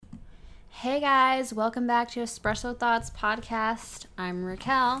Hey guys, welcome back to Espresso Thoughts podcast. I'm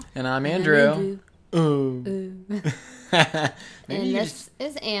Raquel. And I'm Andrew. Ooh. Maybe And you this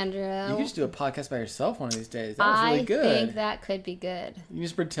is Andrew. You could just do a podcast by yourself one of these days. That was really good. I think that could be good. You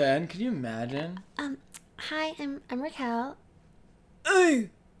just pretend. Could you imagine? Hi, I'm Raquel. Hey,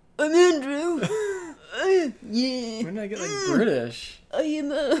 I'm Andrew. Yeah, When did I get like British? I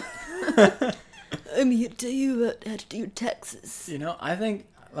am. I'm here to tell you about how to do your taxes. You know, I think.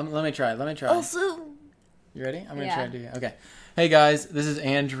 Let me try. Also, You ready? I'm gonna Yeah. try to do it. Okay. Hey guys, this is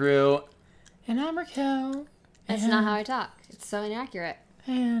Andrew. And I'm Raquel. That's not how I talk. It's so inaccurate.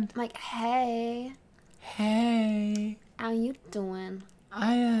 And I'm like, hey, hey, how you doing?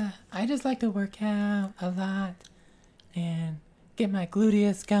 I just like to work out a lot and get my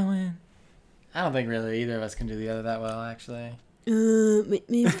gluteus going. I don't think really either of us can do the other that well, actually. my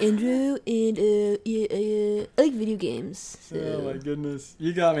name's Andrew, and I like video games. So. Oh my goodness.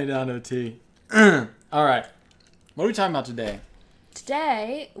 You got me down to a T. All right. What are we talking about today?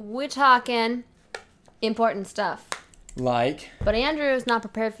 Today, we're talking important stuff. Like, But Andrew's not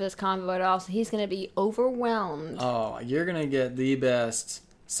prepared for this convo at all, so he's going to be overwhelmed. oh, you're going to get the best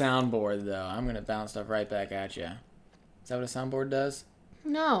soundboard, though. I'm going to bounce stuff right back at you. Is that what a soundboard does?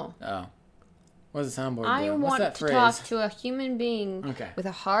 No. Oh. What does a soundboard do? I What's want that to phrase? talk to a human being Okay. with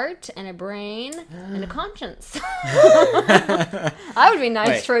a heart and a brain and a conscience. I would be nice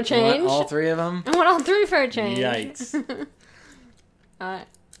Wait, for a you change. want all three of them? I want all three for a change. Yikes. I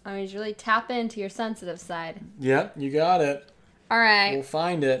mean, really tap into your sensitive side. Yep, you got it. All right. We'll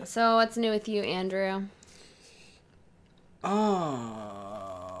find it. So what's new with you, Andrew?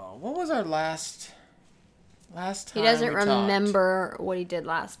 Oh, what was our last time He doesn't we talked? remember what he did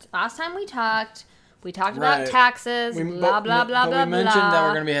last time we talked. We talked Right. about taxes, blah, blah, blah, but blah, we mentioned blah. that we're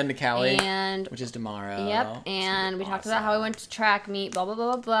going to be heading to Cali, And which is tomorrow. yep, and we talked about how we Awesome. went to track meet, blah blah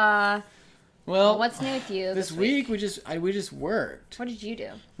blah blah blah. Well, What's new with you this week we just worked. What did you do?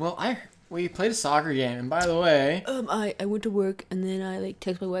 Well, we played a soccer game, and by the way, I went to work, and then I like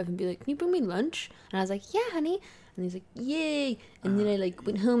text my wife and be like, "Can you bring me lunch?" And I was like, yeah, honey. And he's like, "Yay!" And then I like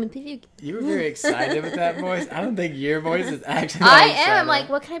went home and played video. you were very excited with that voice. I don't think your voice is actually. I that am excited. like,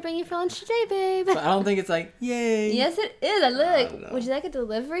 what can I bring you for lunch today, babe? But I don't think it's like yay. Yes, it is. I literally don't know. like, would you like a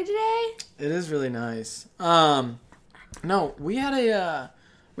delivery today? It is really nice. No, we had a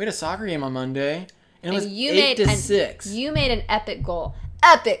soccer game on Monday, and it was And you 8-6. You made an epic goal.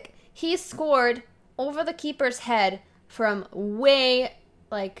 Epic. He scored over the keeper's head from way.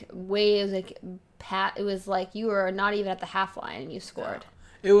 It was like you were not even at the half line and you scored.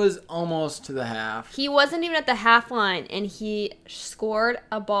 It was almost to the half. He wasn't even at the half line and he scored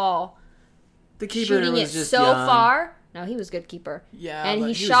a ball. The keeper Shooting was it just so young. far. No, he was a good keeper. Yeah, and but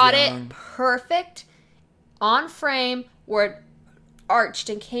he he was shot young. it perfect on frame where it arched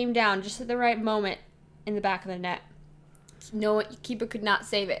and came down just at the right moment in the back of the net. No keeper could not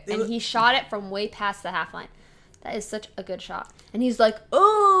save it. And he shot it from way past the half line. That is such a good shot. And he's like,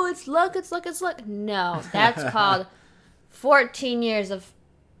 oh, it's luck, it's luck, it's luck. No, that's called 14 years of...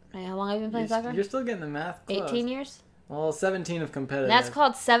 How long have you been playing soccer? You're still getting the math close. 18 years? Well, 17 of competitive. That's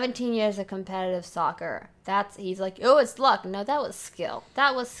called 17 years of competitive soccer. He's like, oh, it's luck. No, that was skill.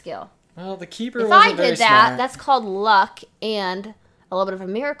 That was skill. Well, the keeper If wasn't I very did that, smart. that's called luck and a little bit of a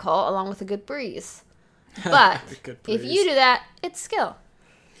miracle along with a good breeze. But Good if breeze. you do that, it's skill.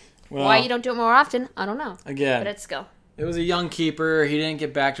 Well, Why you don't do it more often, I don't know. Again, But it's skill. it was a young keeper. He didn't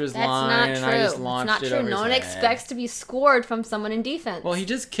get back to his That's line, not and true. I just It's launched not it true. over No his one head. expects to be scored from someone in defense. Well, he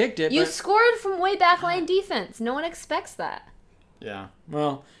just kicked it. You but... scored from way back line defense. No one expects that. Yeah.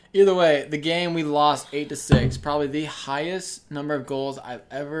 Well, either way, the game we lost 8-6. Probably the highest number of goals I've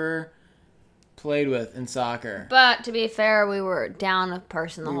ever played with in soccer. But to be fair, we were down a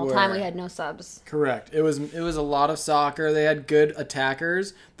person the We whole time. were. We had no subs. Correct. It was a lot of soccer. They had good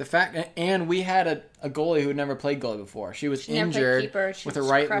attackers. And we had a goalie who had never played goalie before. She was never played injured keeper. She with her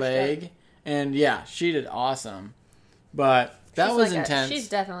just right crushed leg, it. and yeah, she did awesome. But that She's was like intense. she's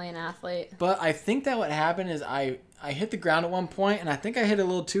definitely an athlete. But I think that what happened is I hit the ground at one point, and I think I hit it a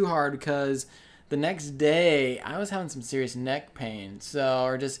little too hard because the next day I was having some serious neck pain.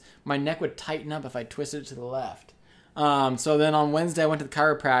 Or just my neck would tighten up if I twisted it to the left. So then on Wednesday I went to the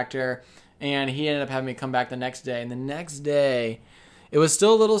chiropractor, and he ended up having me come back the next day. And the next day, it was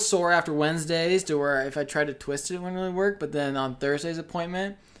still a little sore after Wednesdays to where if I tried to twist it, it wouldn't really work. But then on Thursday's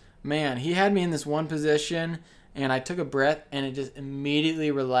appointment, man, he had me in this one position, and I took a breath, and it just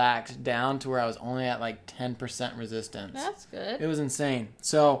immediately relaxed down to where I was only at like 10% resistance. That's good. It was insane.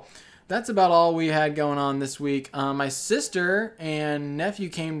 So that's about all we had going on this week. My sister and nephew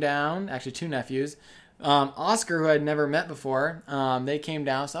came down, actually two nephews, Oscar, who I'd never met before, they came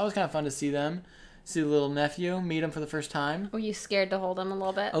down, so that was kind of fun to see them. See the little nephew, meet him for the first time. Were you scared to hold him a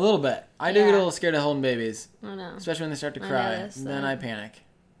little bit? A little bit. I do get a little scared of holding babies. I know. Especially when they start to cry. noticed And then that. I panic.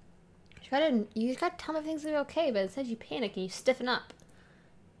 You gotta tell me things will be okay, but instead you panic and you stiffen up.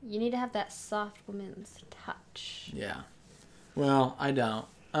 You need to have that soft woman's touch. Yeah. Well, I don't.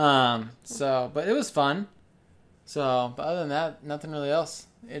 But it was fun. So, but other than that, nothing really else.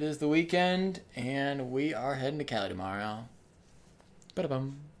 It is the weekend, and we are heading to Cali tomorrow.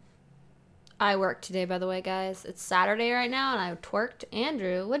 Ba-da-bum. I worked today, by the way, guys. It's Saturday right now, and I twerked.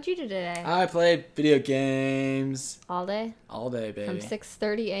 Andrew, what'd you do today? I played video games All day? all day, baby. From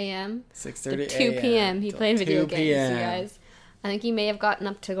 6:30 a.m. 6:30 to 2 p.m. He till played video 2 games, p.m. you guys. I think he may have gotten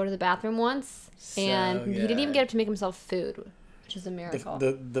up to go to the bathroom once, and he didn't even good. get up to make himself food, which is a miracle.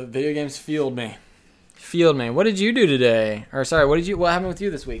 The video games fueled me. What did you do today? Or sorry, what happened with you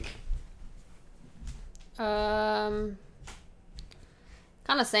this week?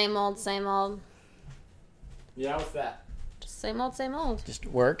 Kind of same old, same old. Yeah, what's that? Just same old, same old. Just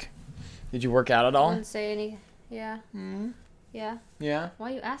work? Did you work out at all? Wouldn't say any. Yeah. Mm-hmm. Yeah. Yeah.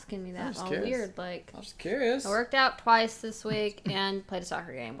 Why are you asking me that? just All curious. weird, like. I was just curious. I worked out twice this week and played a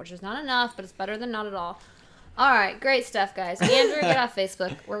soccer game, which is not enough, but it's better than not at all. All right, great stuff, guys. Andrew, get off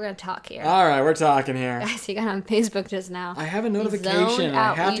Facebook. We're going to talk here. All right, we're talking here. Guys, he got on Facebook just now. I have a zoned notification. I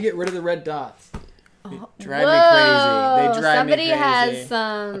out. have to get rid of the red dots. They Oh, drive me crazy. They drive Somebody me crazy. has A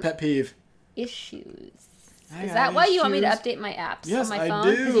some pet peeve. issues. I Is got that why you want me to issues. update my apps Yes, on my I phone?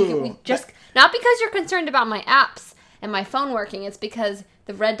 'Cause do. Not because you're concerned about my apps and my phone working. It's because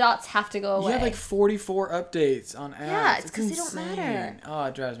the red dots have to go away. You have like 44 updates on apps. Yeah, it's 'cause they don't matter. insane. Oh,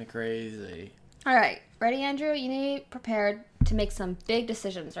 it drives me crazy. All right, ready, Andrew? You need to be prepared to make some big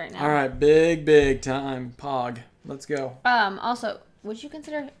decisions right now. All right, big time. Pog. Let's go. Also, would you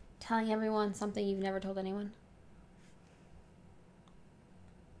consider telling everyone something you've never told anyone?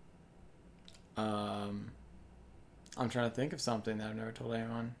 I'm trying to think of something that I've never told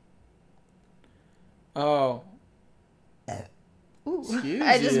anyone. Oh. Ooh, Excuse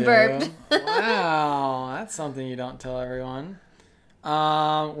I just you. burped. Wow, that's something you don't tell everyone. When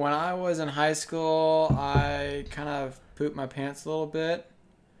I was in high school, I kind of pooped my pants a little bit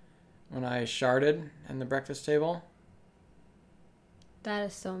when I sharted in the breakfast table. That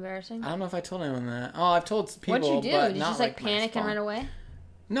is so embarrassing. I don't know if I told anyone that. Oh, I've told people. What'd you do? But Did you not just like my panic and spawn. run away?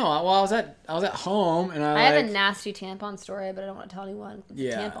 No, well, I was at home and I I have like, a nasty tampon story, but I don't want to tell anyone. It's a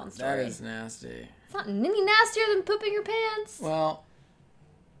yeah, tampon story. that is nasty. It's not any nastier than pooping your pants. Well,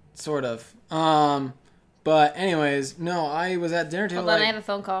 sort of. But anyways, no, I was at dinner table. Hold on, like, I have a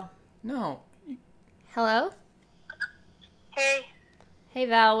phone call. no, Hello? Hey, Hey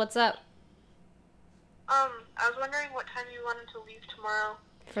Val, what's up? I was wondering what time you wanted to leave tomorrow.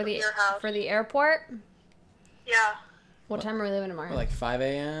 For the Your house. for the airport? Yeah. What time are we leaving tomorrow? we're like 5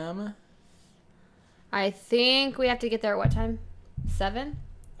 a.m. I think we have to get there at what time? 7?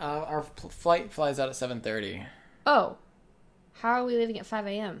 Our flight flies out at 7:30. Oh. How are we leaving at 5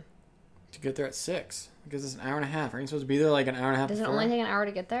 a.m.? To get there at 6 because it's an hour and a half. Aren't you supposed to be there like an hour and a half Does it before? only take an hour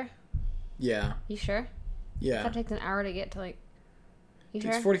to get there? Yeah, You sure? yeah. That takes an hour to get to like. You It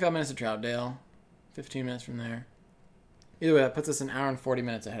takes sure? 45 minutes to Troutdale, 15 minutes from there. Either way, that puts us an hour and 40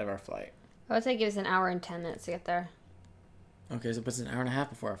 minutes ahead of our flight. I would say give us an hour and 10 minutes to get there. Okay, so it puts us an hour and a half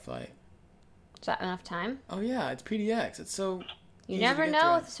before our flight. Is that enough time? Oh yeah, it's PDX. It's so You easy never to get know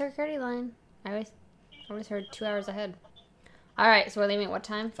there. with the security line. I always heard 2 hours ahead. All right, so we're leaving at what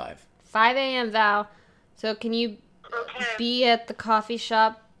time? 5. 5 a.m. Val. So can you Okay. be at the coffee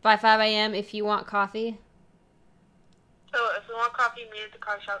shop by 5 a.m. if you want coffee? So if we want coffee, meet at the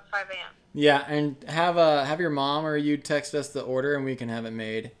coffee shop at 5 a.m. Yeah, and have your mom or you text us the order and we can have it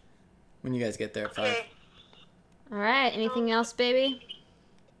made when you guys get there at 5. Okay. All right. Anything else, baby?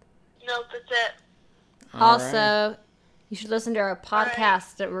 Nope, that's it. All right. Also, you should listen to our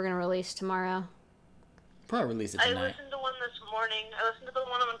podcast that we're going to release tomorrow. Probably release it I tonight. listened to one this morning. I listened to the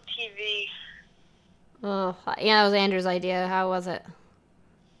one on TV. Oh, yeah, it was Andrew's idea. How was it?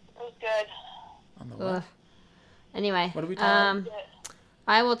 It was good. On the what? Ugh. Anyway, What are we talking Good.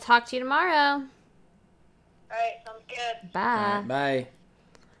 I will talk to you tomorrow. Alright, sounds good. Bye. All right, bye.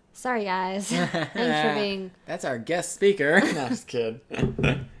 Sorry, guys. Thanks for being That's our guest speaker. No, just kidding.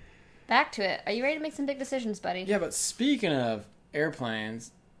 back to it. Are you ready to make some big decisions, buddy? Yeah, but speaking of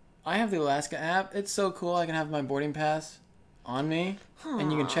airplanes, I have the Alaska app. It's so cool. I can have my boarding pass on me,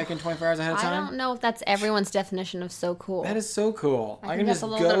 and you can check in 24 hours ahead of I time. don't know if that's everyone's definition of so cool. That is so cool. I I think can that's just a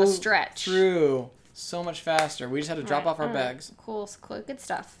little go bit of a stretch. through so much faster. We just had to drop off our All right. bags. Cool, good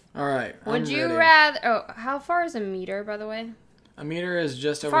stuff. All right. Would I'm you ready. rather? Oh, how far is a meter, by the way? A meter is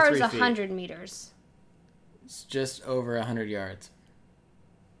just As over far 3 as feet. 100 meters. It's just over 100 yards.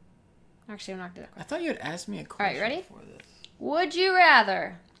 Actually, I'm not going to. I thought you had asked me a right, question you ready? before this. Would you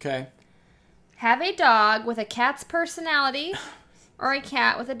rather Okay. have a dog with a cat's personality or a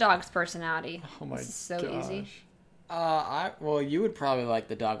cat with a dog's personality? Oh my This is so gosh. easy. Well, you would probably like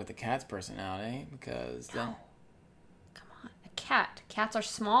the dog with the cat's personality because then Come on. A cat. Cats are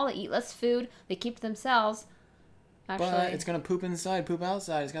small. They eat less food. They keep to themselves. Actually, but it's gonna poop inside, poop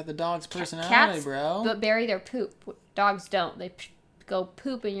outside. It's got the dog's personality, cats bro. but bury their poop. Dogs don't. They go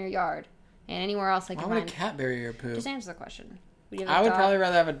poop in your yard and anywhere else they Why can would a find. cat bury your poop? Just answer the question. Would you have a I would dog probably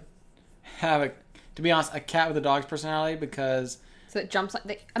rather have a to be honest, a cat with a dog's personality because so it jumps on.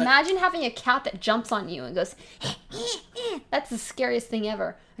 Imagine having a cat that jumps on you and goes. That's the scariest thing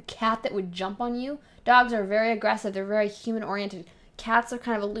ever. A cat that would jump on you. Dogs are very aggressive. They're very human oriented. Cats are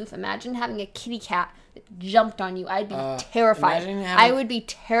kind of aloof. Imagine having a kitty cat that jumped on you. I'd be terrified. I would be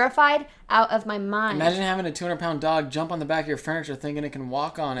terrified out of my mind. imagine having a 200-pound dog jump on the back of your furniture thinking it can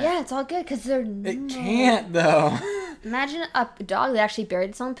walk on it. Yeah, it's all good because they're. It can't though. Imagine a dog that actually buried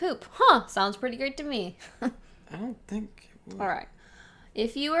its own poop. Huh? Sounds pretty great to me. I don't think. It would. All right.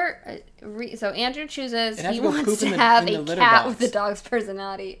 If you were so Andrew chooses It has he to go wants poop to in the- have in a the litter cat box. with a dog's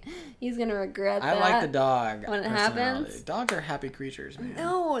personality. He's gonna regret I that. like the dog when it personality. happens. Dogs are happy creatures, man.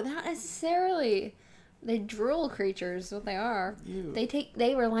 No, not necessarily. They drool creatures. Is what they are. Ew.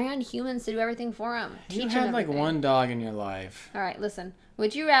 They rely on humans to do everything for them. You had like one dog in your life. All right, listen.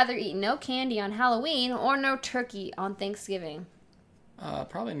 Would you rather eat no candy on Halloween or no turkey on Thanksgiving?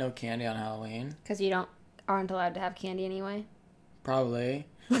 Probably no candy on Halloween. Because you aren't allowed to have candy anyway. Probably.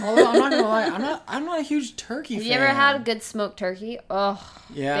 Although I'm not gonna lie, I'm not a huge turkey Have fan. you ever had a good smoked turkey? Oh,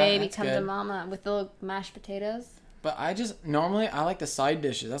 Yeah, baby, that's come to good. mama with the little mashed potatoes. But I just normally I like the side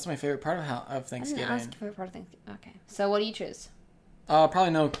dishes. That's my favorite part of I didn't Thanksgiving. ask you for part of Thanksgiving. Okay, so what do you choose? Probably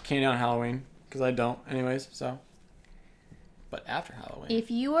no candy on Halloween because I don't, anyways. So, but after Halloween, If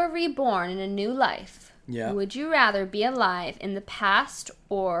you were reborn in a new life, yeah. would you rather be alive in the past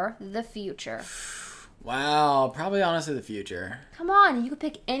or the future? Wow, probably honestly the future. Come on, you could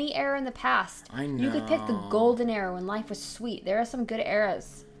pick any era in the past. I know. You could pick the golden era when life was sweet. There are some good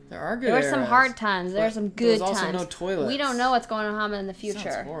eras. There are good. There were some eras, hard times. There are but some good there's also times. no toilets. We don't know what's going to happen in the Sounds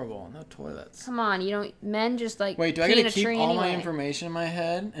future. horrible. No toilets. Come on, you don't. Men just like Wait, do I pee get in to a keep tree all my anyway. information in my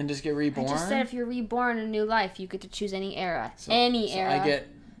head and just get I reborn? just said if you're reborn in a new life, you get to choose any era. So era. I get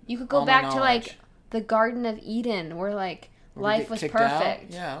You could go all my back to knowledge. like the Garden of Eden, where like where we life get was kicked out?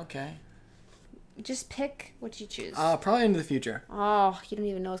 perfect. Yeah. Okay. Just pick what you choose. Probably into the future. Oh, you don't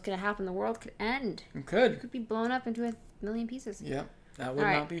even know what's gonna happen. The world could end. It could. Could be blown up into a million pieces. Yep. That would All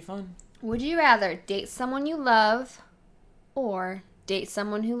right. not be fun. Would you rather date someone you love, or date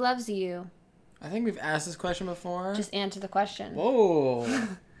someone who loves you? I think we've asked this question before. Just answer the question. Whoa.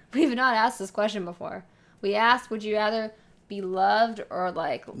 We've not asked this question before. We asked, would you rather be loved or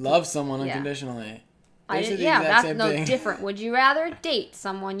like Love someone Yeah. unconditionally. I Basically did, the yeah, exact that's same no thing. different. Would you rather date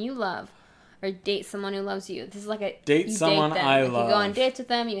someone you love or date someone who loves you? This is like a Date you someone date them. I like You go on love. dates with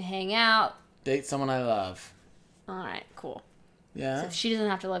them. You hang out. Date someone I love. All right, cool. Yeah. So she doesn't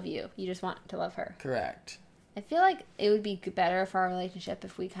have to love you. You just want to love her. Correct. I feel like it would be better for our relationship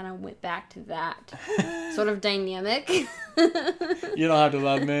if we kind of went back to that sort of dynamic. You don't have to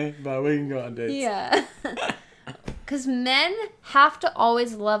love me, but we can go on dates. Yeah. Because men have to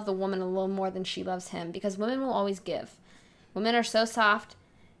always love the woman a little more than she loves him, because women will always give. Women are so soft,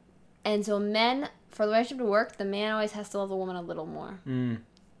 and so men, for the relationship to work, the man always has to love the woman a little more. Mm.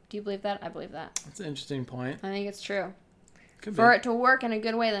 Do you believe that? I believe that. That's an interesting point. I think it's true. Could For be. it to work in a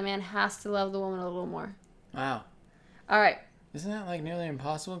good way, the man has to love the woman a little more. Wow. All right. Isn't that like nearly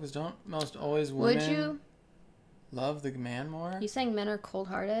impossible? Because don't most always women Would you? love the man more? You saying men are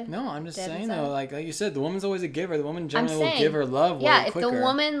cold-hearted? No, I'm just Dead saying inside? though, like you said, the woman's always a giver. The woman generally will saying, give her love Yeah, way if quicker. the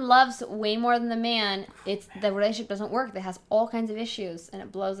woman loves way more than the man, the relationship doesn't work. It has all kinds of issues, and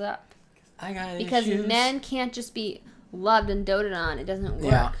it blows up. I got Because issues. men can't just be loved and doted on. It doesn't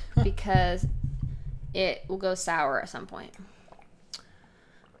work Yeah. because it will go sour at some point.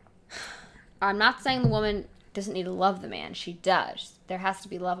 I'm not saying the woman doesn't need to love the man. She does. There has to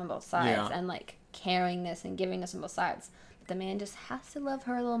be love on both sides Yeah. and like caringness and givingness on both sides. But the man just has to love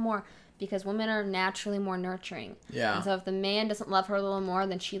her a little more because women are naturally more nurturing. Yeah. And so if the man doesn't love her a little more,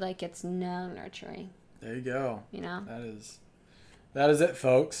 then she like gets no nurturing. There you go. You know. That is it,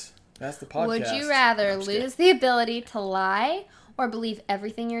 folks. That's the podcast. Would you rather No, I'm just kidding. lose the ability to lie or believe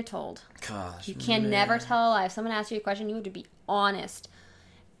everything you're told? Gosh, You can man. never tell a lie. If someone asks you a question, you have to be honest.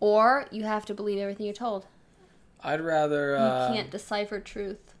 Or you have to believe everything you're told. I'd rather. You can't decipher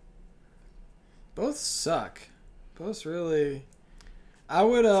truth. Both suck. Both really. I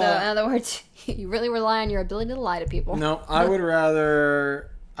would. So in other words, you really rely on your ability to lie to people. No, I would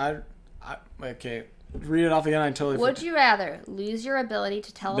rather. Okay. Read it off again. I totally. Would you rather lose your ability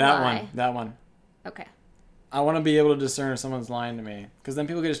to tell a That lie? one. That one. Okay. I want to be able to discern if someone's lying to me, because then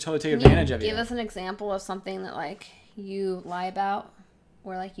people can just totally take advantage of you. Give us an example of something that like you lie about,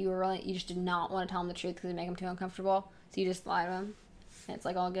 or like you just did not want to tell them the truth because it make them too uncomfortable, so you just lie to them, and it's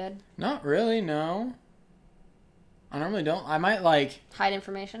like all good. Not really. No. I normally don't. I might like Hide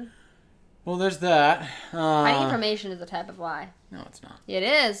information. Well, there's that. Hiding information is a type of lie. No, it's not. It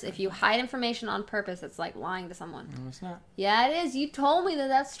is. If you hide information on purpose, it's like lying to someone. No, it's not. Yeah, it is. You told me that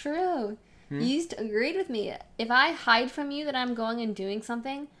that's true. You used to agreed with me. If I hide from you that I'm going and doing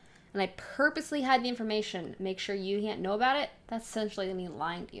something, and I purposely hide the information, make sure you can't know about it, that's essentially me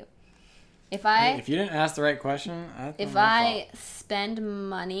lying to you. If you didn't ask the right question, if I spend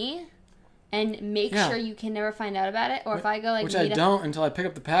money and make sure you can never find out about it, or if I go like which I don't until I pick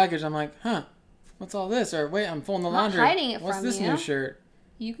up the package, I'm like, huh, what's all this? Or wait, I'm folding the laundry. Not hiding it what's from this you. new shirt?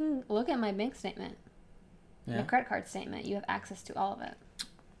 You can look at my bank statement, my credit card statement. You have access to all of it.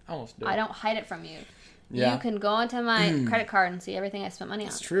 Almost do. I don't hide it from you. Yeah. You can go into my credit card and see everything I spent money on.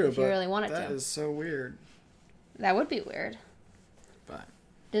 It's true, if but you really wanted to. that is so weird. That would be weird. But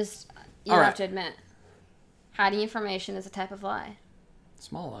Just you have to admit, hiding information is a type of lie.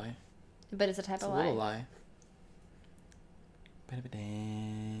 Small lie. But it's a type It's of a lie. little lie.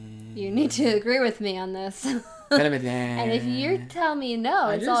 You need to agree with me on this. And if you tell me no,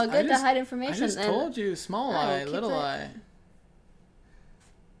 it's all good to hide information. I just told you, small lie, little lie.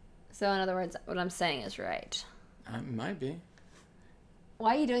 So in other words, what I'm saying is right. It might be.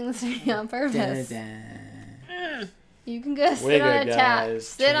 Why are you doing this to me on purpose? You can go sit Trigger, on attack. guys.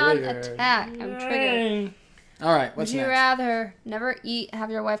 Sit on Trigger. attack. I'm triggered. All right, what's Would you next? rather never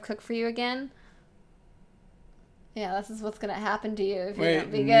have your wife cook for you again? Yeah, this is what's gonna happen to you if you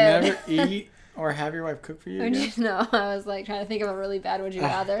don't be good. Never eat or have your wife cook for you Would again? you know? I was like trying to think of a really bad would you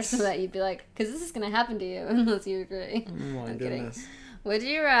rather so that you'd be like, because this is gonna happen to you unless you agree. Oh my I'm goodness. kidding. Would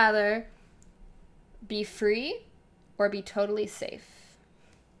you rather be free or be totally safe?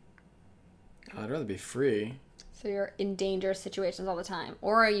 I'd rather be free. So you're in dangerous situations all the time,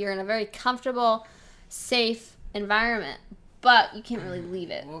 or you're in a very comfortable, safe environment, but you can't really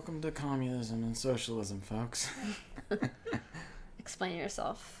leave it. Welcome to communism and socialism, folks. Explain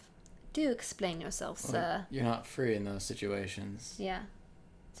yourself. Do explain yourself, sir. You're not free in those situations. Yeah.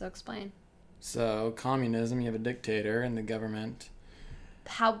 So explain. So, communism, you have a dictator and the government.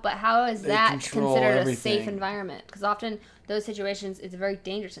 How is They that control considered everything. a safe environment? Because often those situations, it's a very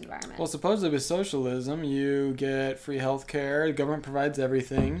dangerous environment. Well, supposedly with socialism, you get free health care, the government provides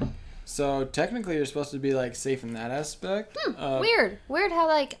everything. So, technically, you're supposed to be, like, safe in that aspect. Weird how,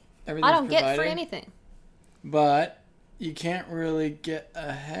 like, Everything's I don't get free provided. anything. But you can't really get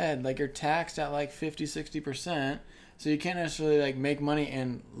ahead. Like, you're taxed at, like, 50-60%. So you can't necessarily, like, make money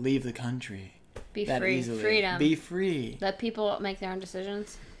and leave the country. Be that free. easily. Freedom. Be free. Let people make their own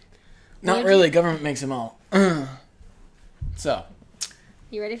decisions. Not Would really. Government makes them all. So.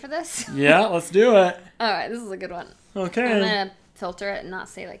 You ready for this? Yeah, let's do it. All right, this is a good one. Okay. I'm going to filter it and not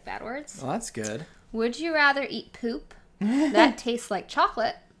say, like, bad words. Well, that's good. Would you rather eat poop that tastes like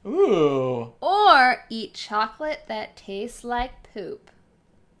chocolate Ooh. or eat chocolate that tastes like poop?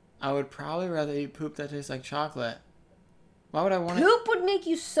 I would probably rather eat poop that tastes like chocolate. Why would I want Poop would make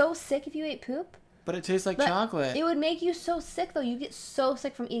you so sick if you ate poop. But it tastes like But chocolate. It would make you so sick, though. You get so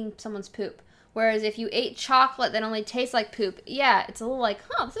sick from eating someone's poop. Whereas if you ate chocolate that only tastes like poop, yeah, it's a little like,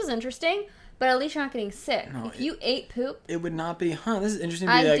 this is interesting. But at least you're not getting sick. No, if you ate poop, It would not be, this is interesting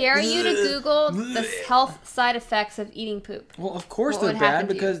to I be like, dare you to Google the health side effects of eating poop. Well, of course What they're would happen bad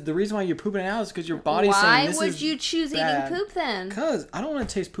to you? because the reason why you're pooping it out is because your body's saying Why this would is you choose bad. eating poop then? Because I don't want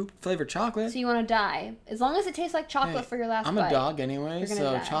to taste poop flavored chocolate. So you want to die. As long as it tastes like chocolate Hey, for your last I'm bite. a dog anyway, You're gonna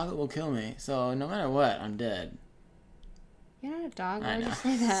so die. chocolate will kill me. So no matter what, I'm dead. You're not a dog. I Why would know. you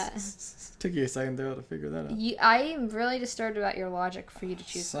say that? Took you a second to be able to figure that out. I am really disturbed about your logic for you to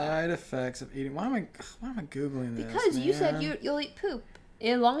choose that. Side effects of eating. Why am I googling this? Because you said man? you'll eat poop.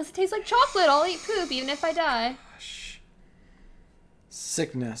 As long as it tastes like chocolate, I'll eat poop, even if I die. Gosh.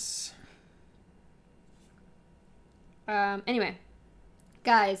 Sickness. Anyway.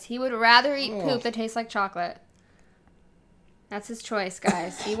 Guys, he would rather eat Oh. poop that tastes like chocolate. That's his choice,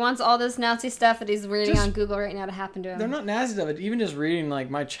 guys. He wants all this Nazi stuff that he's reading Just- on Google right now to happen to him. They're not nasty of it. Even just reading like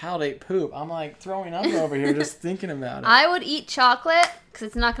my child ate poop, I'm like throwing up over here just thinking about it. I would eat chocolate because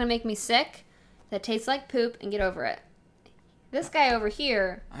it's not going to make me sick. That tastes like poop and get over it. This guy over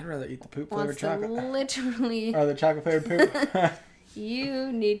here I'd rather eat the poop wants flavored to chocolate. literally... Or the chocolate flavored poop.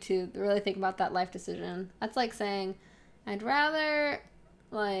 You need to really think about that life decision. That's like saying, I'd rather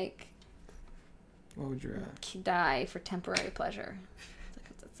like What would you rather? die for temporary pleasure.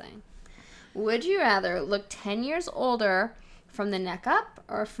 That's what it's saying. Would you rather look 10 years older from the neck up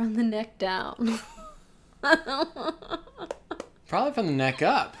or from the neck down? Probably from the neck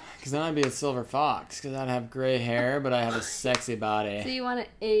up, because then I'd be a silver fox, because I'd have gray hair, but I have a sexy So body. you want to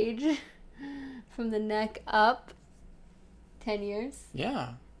age from the neck up 10 years?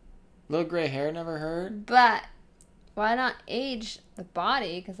 Yeah. Little gray hair never hurt. But why not age the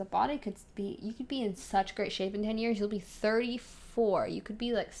body? Because the body you could be in such great shape in 10 years. You'll be 34. You could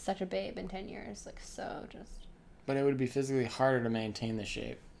be like such a babe in 10 years. Like so just. But it would be physically harder to maintain the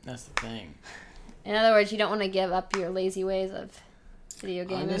shape. That's the thing. In other words, you don't want to give up your lazy ways of video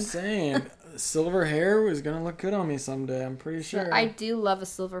gaming. I'm just saying, silver hair was going to look good on me someday. I'm pretty sure. I do love a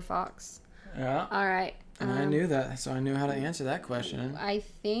silver fox. Yeah. All right. And I knew that, so I knew how to answer that question. I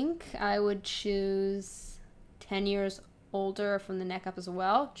think I would choose 10 years older from the neck up as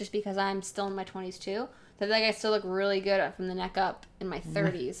well, just because I'm still in my 20s too. So I feel like I still look really good from the neck up in my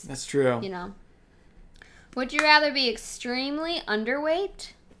 30s. That's true. You know. Would you rather be extremely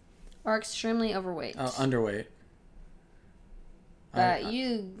underweight or extremely overweight? Oh, underweight. But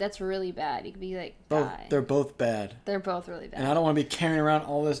that's really bad. You could be like, Both, die. they're both bad. They're both really bad. And I don't want to be carrying around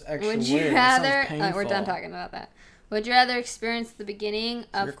all this extra Would weight. you That rather? sounds painful. We're done talking about that. Would you rather experience the beginning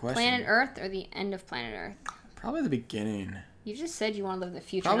a of good question. planet Earth or the end of planet Earth? Probably the beginning. You just said you want to live in the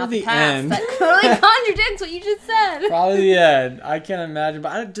future, Probably not the the past. end. That totally contradicts what you just said. Probably the end. I can't imagine.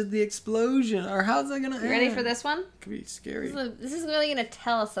 But I did the explosion. Or how's that going to end? You ready for this one? Could be scary. This is really going to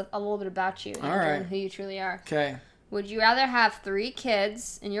tell us a little bit about you and All right. who you truly are. Okay. Would you rather have 3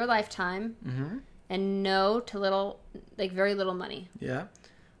 kids in your lifetime Mm-hmm. and very little money, Yeah.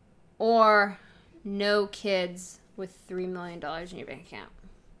 or no kids with $3 million in your bank account?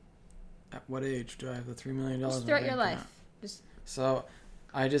 At what age do I have the $3 million? Just in my throughout your bank life. account? Just So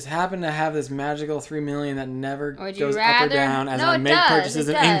I just happen to have this magical $3 million that never would you goes rather? up or down as no, I it make does, purchases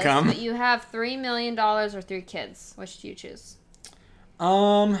it and does, income. But you have $3 million or 3 kids. Which do you choose?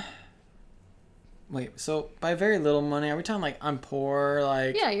 Wait. So by very little money, are we talking like I'm poor?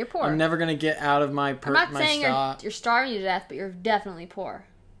 Like Yeah, you're poor. I'm never gonna get out of my I'm not my saying stock. you're starving to death, but you're definitely poor.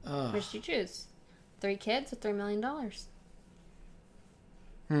 Ugh. Which do you choose? 3 kids or $3 million?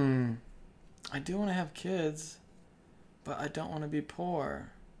 I do want to have kids, but I don't want to be poor.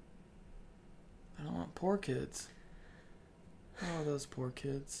 I don't want poor kids. Oh, those poor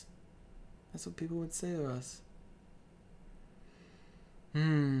kids. That's what people would say to us.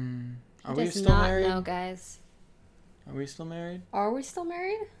 Are we Does still not married? know, guys. Are we still married? Are we still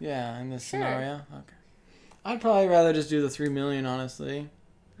married? Yeah, in this Sure. scenario. Okay. I'd probably rather just do the $3 million, honestly,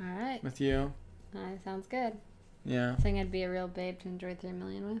 All right. with you. Sounds good. Yeah. I think I'd be a real babe to enjoy $3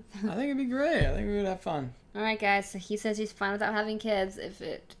 million with. I think it'd be great. I think we would have fun. All right, guys. So he says he's fine without having kids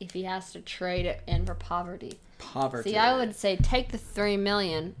if he has to trade it in for poverty. Poverty. See, I would say take the $3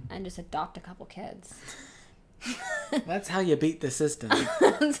 million and just adopt a couple kids. That's how you beat the system.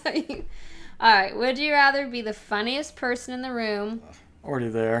 All right. Would you rather be the funniest person in the room Already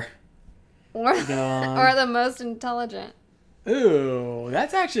there. or Go on. or the most intelligent? Ooh,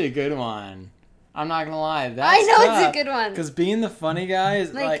 that's actually a good one. I'm not gonna lie. That's I know it's a good one. Because being the funny guy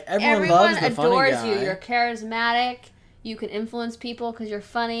is like everyone everyone loves the funny adores guy. you. You're charismatic. You can influence people because you're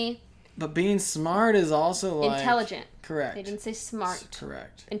funny. But being smart is also like Intelligent. Correct. They didn't say smart.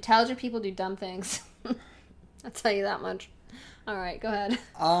 Correct. Intelligent people do dumb things. I'll tell you that much. All right, go ahead.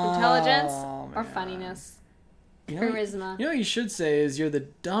 Intelligence or man. funniness? You know, Charisma. You know what you should say is you're the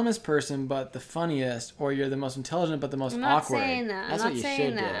dumbest person but the funniest, or you're the most intelligent but the most I'm not awkward. saying that. That's I'm what not you saying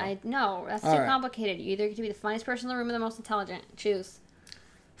should that. do. No, that's All too right. complicated. You either get to be the funniest person in the room or the most intelligent. Choose.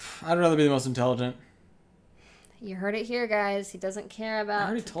 I'd rather be the most intelligent. You heard it here, guys. He doesn't care I about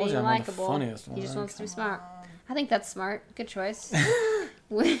already told being you I'm not the likable. funniest one. He just wants to be Come smart. I think that's smart. Good choice.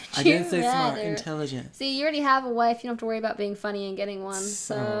 Would I you didn't say smart, rather- intelligent. See, you already have a wife. You don't have to worry about being funny and getting one. Oh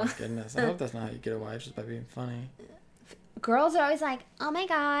So, my goodness. I hope that's not how you get a wife, just by being funny. girls are always like, "Oh my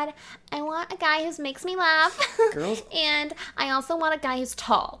god, I want a guy who makes me laugh." Girls- and I also want a guy who's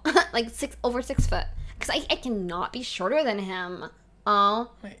tall, like over 6 foot, because I cannot be shorter than him. Oh,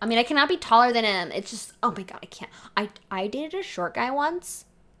 Wait. I mean, I cannot be taller than him. It's just, oh my god, I can't. I dated a short guy once.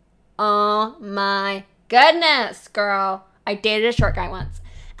 Oh my goodness, girl. I dated a short guy once.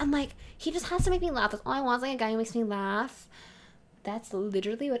 I'm like, he just has to make me laugh. That's all I want is like a guy who makes me laugh. That's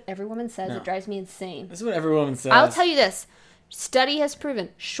literally what every woman says. No. It drives me insane. This is what every woman says. I'll tell you this. Study has proven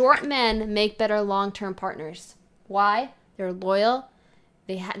short men make better long-term partners. Why? They're loyal.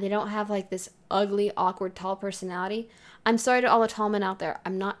 They don't have like this ugly, awkward, tall personality. I'm sorry to all the tall men out there.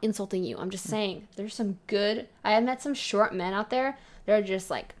 I'm not insulting you. I'm just saying there's some good. I have met some short men out there They're just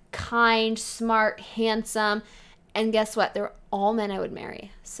like kind, smart, handsome. And guess what? They're all men I would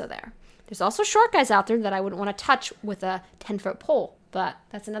marry. So there. There's also short guys out there that I wouldn't want to touch with a 10-foot pole. But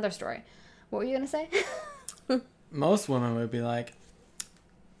that's another story. What were you going to say? Most women would be like,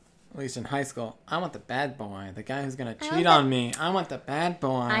 at least in high school, I want the bad boy, the guy who's gonna cheat on me. I want the bad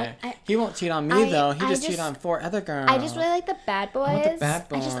boy. He won't cheat on me though. He just cheat on 4 other girls. I just really like the bad boys. I want the bad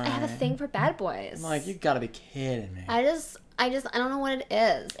boy. I have a thing for bad boys. I'm like, you gotta be kidding me. I don't know what it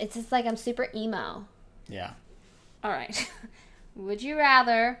is. It's just like I'm super emo. Yeah. All right. Would you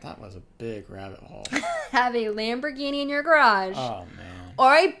rather That was a big rabbit hole. have a Lamborghini in your garage Oh man.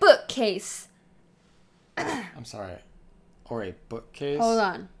 or a bookcase? I'm sorry. Or a bookcase. Hold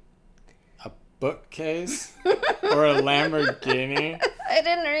on. A bookcase or a Lamborghini. I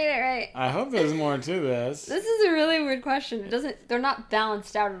didn't read it right. I hope there's more to this. This is a really weird question. They're not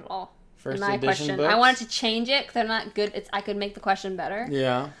balanced out at all. First in my edition question. books? I wanted to change it because they're not good. I could make the question better.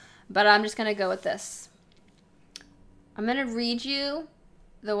 Yeah. But I'm just going to go with this. I'm going to read you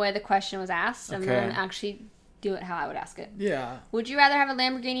the way the question was asked. And Okay. then actually do it how I would ask it. Yeah. Would you rather have a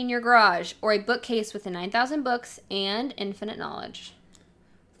Lamborghini in your garage or a bookcase with 9,000 books and infinite knowledge?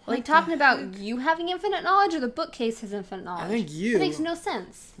 Are you talking about you having infinite knowledge or the bookcase has infinite knowledge? I think you. That makes no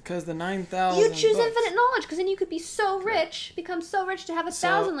sense. Because the 9,000 You choose books. infinite knowledge because then you could be so rich, become so rich to have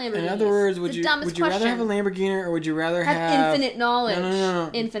 1,000 Lamborghinis. In other words, would The you dumbest rather have a question. Lamborghini or would you rather Have infinite knowledge.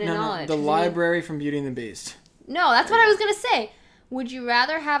 No. Infinite No, knowledge. The library from Beauty and the Beast. No, that's what I was going to say. Would you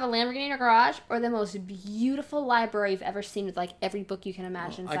rather have a Lamborghini in your garage or the most beautiful library you've ever seen with like every book you can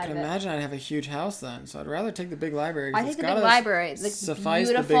imagine inside I can of it? imagine I'd have a huge house then, so I'd rather take the big library. 'cause I think it's the big gotta library. The suffice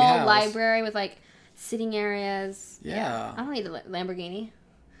the beautiful big house. library with like sitting areas. Yeah. I don't need a Lamborghini.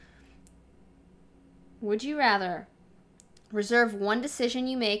 Would you rather reserve one decision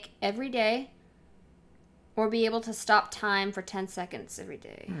you make every day or be able to stop time for 10 seconds every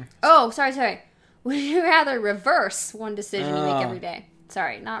day? Oh, sorry. Would you rather reverse one decision you make every day?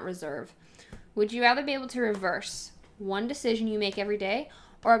 Sorry, not reserve. Would you rather be able to reverse one decision you make every day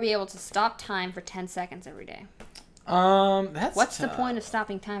or be able to stop time for 10 seconds every day? That's What's the tough. point of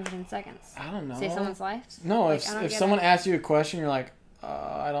stopping time for 10 seconds? I don't know. Save someone's life? No, Like, I don't if get someone it. asks you a question, you're like,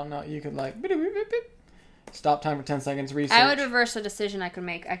 I don't know. You could like beep, beep, beep, beep. Stop time for 10 seconds. Research. I would reverse a decision I could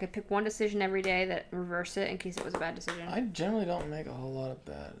make. I could pick one decision every day that reverse it in case it was a bad decision. I generally don't make a whole lot of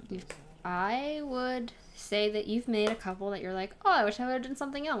bad. I would say that you've made a couple that you're like, oh, I wish I would have done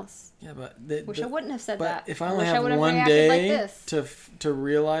something else. Yeah, but Wish I wouldn't have said but that. if I only wish have would've one reacted like day this. to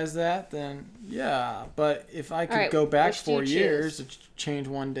realize that, then yeah. But if I could Alright, go back which do you 4 years to change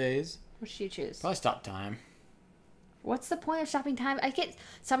one days, Which do you choose? probably stop time. What's the point of stopping time? I get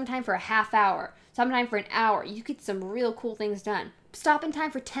stopping time for a half hour, stopping time for an hour. You get some real cool things done. Stopping time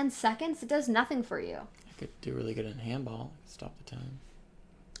for 10 seconds, it does nothing for you. I could do really good in handball. Stop the time.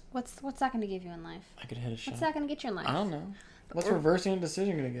 What's that going to give you in life? I could hit a shot. What's that going to get you in life? I don't know. What's reversing a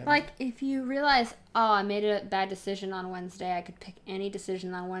decision gonna get? Like, if you realize, oh, I made a bad decision on Wednesday, I could pick any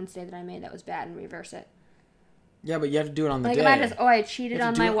decision on Wednesday that I made that was bad and reverse it. Yeah, but you have to do it on the Like, day. if I just, I cheated You have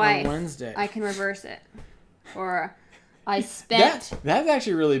on to do my it wife, on Wednesday. I can reverse it. Or I spent, That's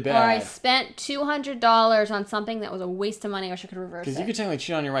actually really or I bad. spent $200 on something that was a waste of money. I wish I could reverse Because it. you could technically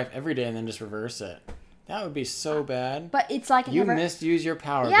cheat on your wife every day and then just reverse it. That would be so bad. But it's like it You never. misuse your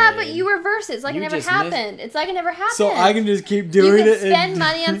power. Yeah, babe. but you reverse it. It's like You it never just happened. It's like it never happened. So I can just keep You doing can it. spend and...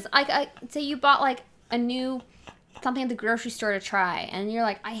 money on. I say you bought like a new something at the grocery store to try, and you're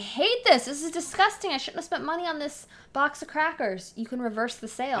like, I hate this. This is disgusting. I shouldn't have spent money on this box of crackers. You can reverse the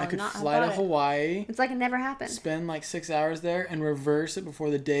sale. I and could not have fly to bought it. Hawaii, It's like it never happened. spend like 6 hours there, and reverse it before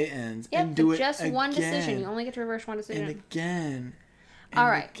the day ends, Yep, and do but it just again, one decision. You only get to reverse one and decision. again. All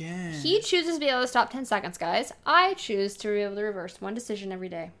right. Again. He chooses to be able to stop 10 seconds, guys. I choose to be able to reverse one decision every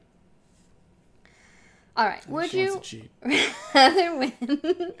day. All right. Would She wants you to cheat. rather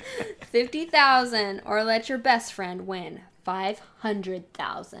win 50,000 or let your best friend win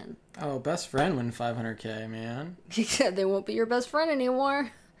 500,000? Oh, best friend win 500K, man. They won't be your best friend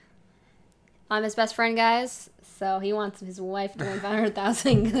anymore. I'm his best friend, guys. So he wants his wife to win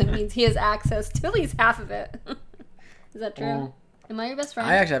 500,000 because it means he has access to at least half of it. Is that true? Well, Am I your best friend?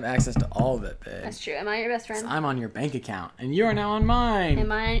 I actually have access to all of it, babe. That's true. Am I your best friend? I'm on your bank account, and you are now on mine.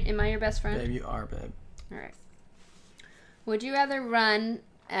 Am I your best friend? Babe, you are, babe. All right. Would you rather run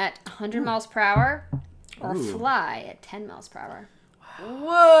at 100 miles per hour or Ooh. fly at 10 miles per hour?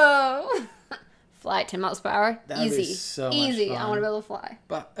 Whoa! Fly at 10 miles per hour? That'd be Easy. so much Easy. I fun. want to be able to fly.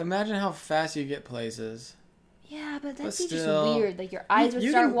 But imagine how fast you get places. Yeah, but that'd But be just still, weird. Like your eyes would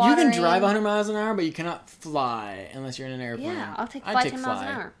you start can, watering. You can drive 100 miles an hour, but you cannot fly unless you're in an airplane. Yeah, I'll take I'd fly take 10 miles an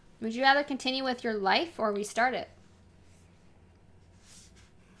hour. Would you rather continue with your life or restart it?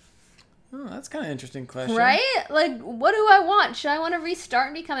 Oh, that's kind of interesting question. Right? Like, what do I want? Should I want to restart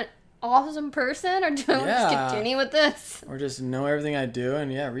and become an awesome person, or do I want to just Yeah. continue with this? Or just know everything I do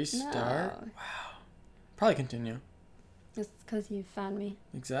and restart. No. Wow. Probably continue. Just because you found me.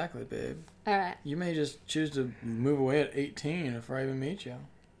 Exactly, babe. All right. You may just choose to move away at 18 before I even meet you.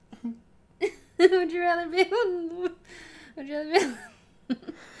 Would you rather be? Would you rather be?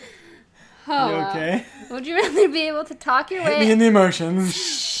 Oh, You wow. okay? Would you rather be able to talk your Hit me way? in the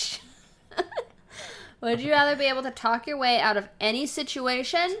emotions. Would you rather be able to talk your way out of any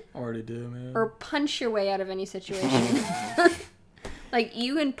situation, Already do, man. or punch your way out of any situation? Like,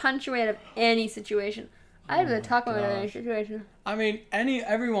 you can punch your way out of any situation. I'd rather talk my way out of any gosh. situation. I mean,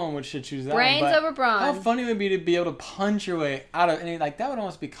 everyone should choose that Brains one. But over brawn. How funny it would be to be able to punch your way out of any, like, that would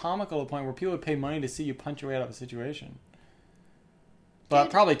almost be comical to the point where people would pay money to see you punch your way out of a situation. But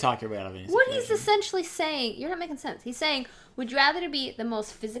Dude, probably talk your way out of any What situation. he's essentially saying, you're not making sense. He's saying, would you rather to be the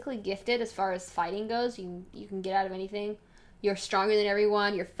most physically gifted as far as fighting goes? You can get out of anything. You're stronger than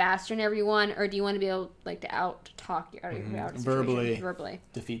everyone. You're faster than everyone. Or do you want to be able to out talk out of your situation? Verbally.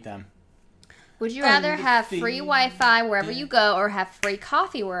 Defeat them. Would you rather have free Undefeated. Wi-Fi wherever you go, or have free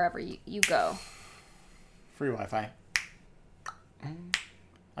coffee wherever you go? Free Wi-Fi.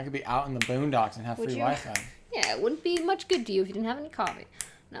 I could be out in the boondocks and have Would free you- Wi-Fi. Yeah, it wouldn't be much good to you if you didn't have any coffee.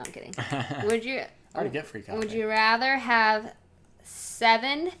 No, I'm kidding. Would you? I already get free coffee. Would you rather have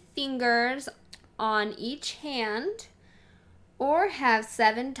 7 fingers on each hand, or have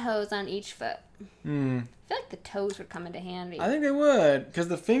 7 toes on each foot? I feel like the toes would come into handy. I think they would, because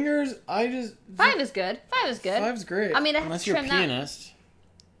the fingers, 5 is good. 5 is good. 5's great. I mean, I have unless to you're a trim that. pianist,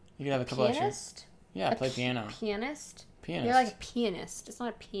 you could have a couple extra. Pianist? Yeah, play piano. Pianist? Pianist. You're like a pianist. It's not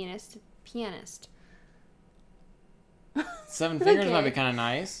a pianist. It's a pianist. 7 fingers Okay. might be kind of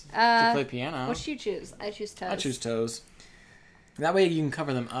nice to play piano. What should you choose? I choose toes. I choose toes. That way you can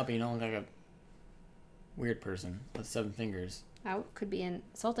cover them up and you don't look like a weird person with 7 fingers. That could be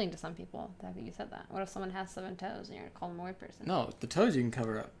insulting to some people that you said that. What if someone has 7 toes and you're gonna call them a weird person? No, the toes you can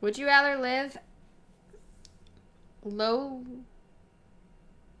cover up. Would you rather live low?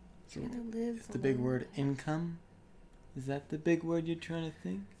 So Would you rather live is the big low- word income? Is that the big word you're trying to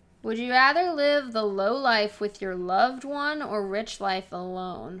think? Would you rather live the low life with your loved one, or rich life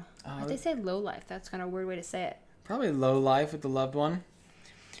alone? Why'd they say low life? That's kind of a weird way to say it. Probably low life with the loved one.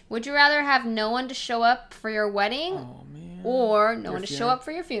 Would you rather have no one to show up for your wedding, Oh, man. or no Your one to show funeral? up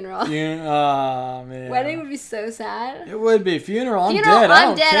for your funeral? Oh, man. Wedding would be so sad. It would be. Funeral, I'm Funeral, dead.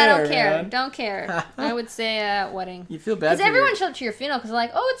 I'm dead. I don't care. man. Don't care. I would say wedding. You feel bad Because for everyone your- showed up to your funeral because they're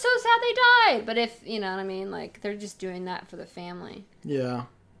like, oh, it's so sad they died. But if, you know what I mean, like, they're just doing that for the family. Yeah.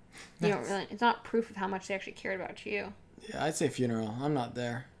 You don't really, it's not proof of how much they actually cared about you. Yeah, I'd say funeral. I'm not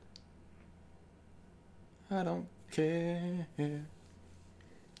there. I don't care.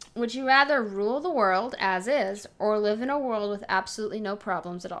 Would you rather rule the world as is, or live in a world with absolutely no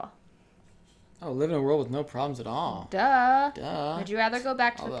problems at all? Oh, live in a world with no problems at all. Duh. Duh. Would you rather go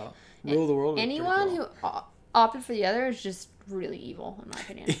back to Although, rule the world. is pretty anyone cool. who opted for the other is just really evil, in my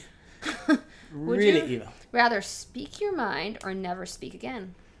opinion. Would really you evil. rather speak your mind or never speak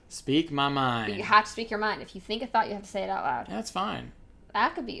again? Speak my mind. But you have to speak your mind. If you think a thought, you have to say it out loud. That's fine.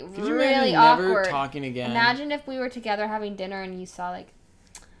 That could be Could you really imagine awkward. never talking again? Imagine if we were together having dinner and you saw, like,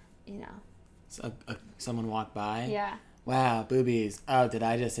 you know. Someone walk by. Yeah. Wow, boobies. Oh, did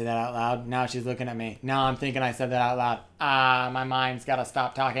I just say that out loud? Now she's looking at me. Now I'm thinking I said that out loud. My mind's got to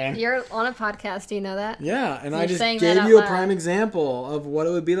stop talking. You're on a podcast. Do you know that? Yeah, and So I you're just saying that gave out you a loud. prime example of what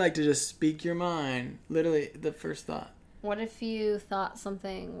it would be like to just speak your mind. Literally, the first thought. What if you thought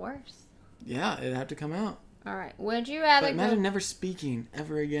something worse? Yeah, it'd have to come out. All right. Would you rather But imagine go... never speaking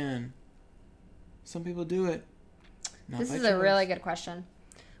ever again. Some people do it. Not This by is a choice. really good question.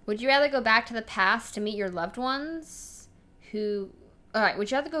 Would you rather go back to the past to meet your loved ones who... All right. Would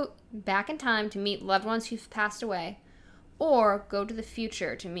you rather go back in time to meet loved ones who've passed away, or go to the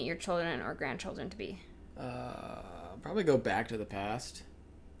future to meet your children or grandchildren to be? Probably go back to the past.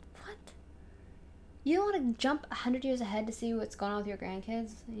 What? You don't want to jump 100 years ahead to see what's going on with your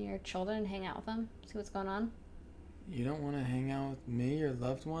grandkids and your children and hang out with them? See what's going on? You don't want to hang out with me, your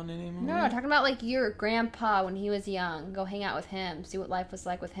loved one, anymore? No, talking about like your grandpa when he was young. Go hang out with him. See what life was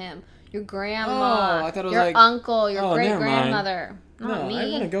like with him. Your grandma. Oh, I thought it was your like- uncle. Your Oh, great never mind. grandmother. Not No, me. I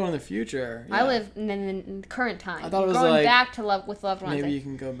want to go in the future. I Yeah. live in the current time. I thought it was going like- back to love with loved ones. Maybe you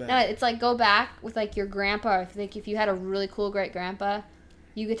can go back. No, it's like go back with like your grandpa. If you had a really cool great grandpa,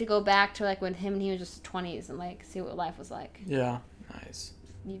 you get to go back to like when him and he was just 20s and like see what life was like. Yeah, nice.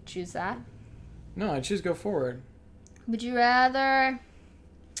 You choose that. No, I choose go forward. Would you rather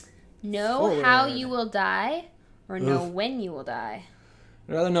know how Forward. you will die or know Oof. when you will die?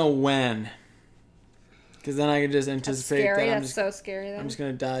 I'd rather know when. Because then I could just That's anticipate scary. that That's so scary. I'm just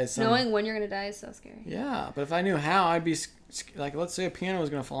going to die. Knowing when you're going to die is so scary. Yeah, but if I knew how, I'd be... Like, let's say a piano was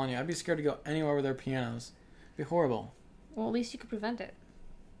going to fall on you. I'd be scared to go anywhere with their pianos. It'd be horrible. Well, at least you could prevent it.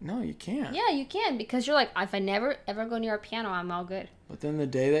 No, you can't. Yeah, you can. Because you're like, if I never, ever go near a piano, I'm all good. But then the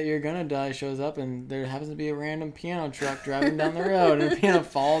day that you're going to die shows up and there happens to be a random piano truck driving down the road and a piano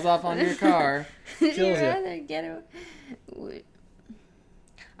falls off onto your car. Would Kills you you. rather get away?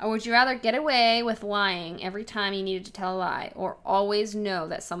 Or would you rather get away with lying every time you needed to tell a lie, or always know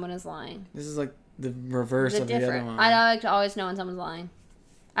that someone is lying? This is like the reverse of the other one. I like to always know when someone's lying.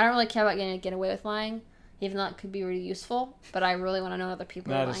 I don't really care about getting to get away with lying, even though it could be really useful. But I really want to know other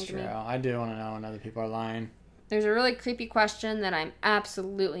people are That lying is to true. me. I do want to know when other people are lying. There's a really creepy question that I'm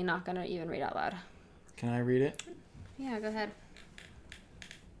absolutely not going to even read out loud. Can I read it? Yeah, go ahead.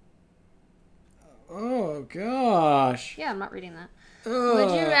 Oh, gosh. Yeah, I'm not reading that. Would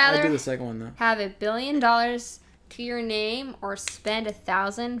you rather I do the second one, though. Have $1 billion to your name, or spend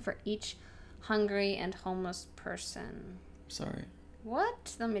 $1,000 for each hungry and homeless person? Sorry.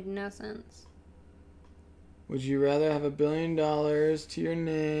 What? That made no sense. Would you rather have $1 billion to your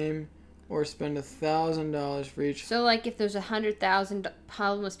name or spend $1,000 for each? So, like, if there's 100,000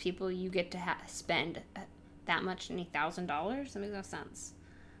 homeless people, you get to spend that much, any $1,000? That makes no sense.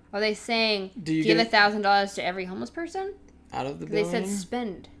 Are they saying Do you give get $1,000 to every homeless person? out of the They billion? said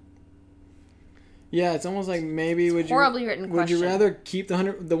spend. Yeah, it's almost like maybe Horribly written would you question. rather keep the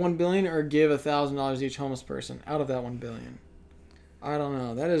 $1 billion or give $1,000 to each homeless person out of that $1 billion? I don't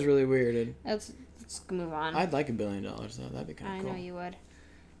know. That is really weird. Let's move on. I'd like $1 billion though. That'd be kind I of cool. know you would.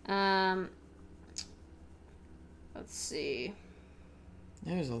 Let's see.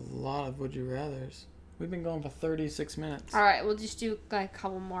 There's a lot of would you rather's. We've been going for 36 minutes. All right, we'll just do like a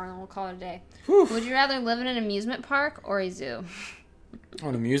couple more and we'll call it a day. Whew. Would you rather live in an amusement park or a zoo? Oh,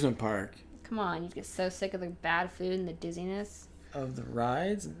 an amusement park. Come on, you'd get so sick of the bad food and the dizziness. Of the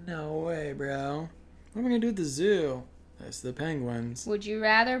rides? No way, bro. What am I gonna do at the zoo? That's the penguins. Would you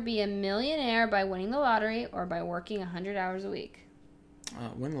rather be a millionaire by winning the lottery or by working 100 hours a week?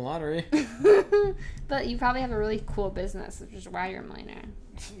 Win the lottery. But you probably have a really cool business, which is why you're a millionaire.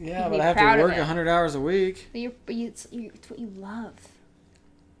 Yeah, Be but I have proud to of work it. 100 hours a week. But it's what you love.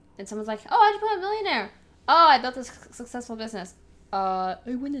 And someone's like, oh, I just become a millionaire. Oh, I built this successful business. I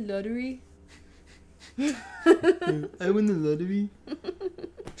win the lottery. I win the lottery.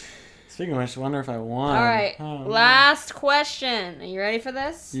 Speaking of which, I wonder if I won. All right, Oh, last question. Are you ready for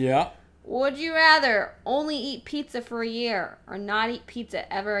this? Yeah. Would you rather only eat pizza for a year or not eat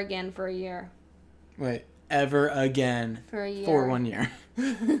pizza ever again for a year? Wait, ever again. For a year. For 1 year.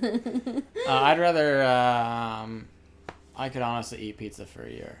 I'd rather, I could honestly eat pizza for a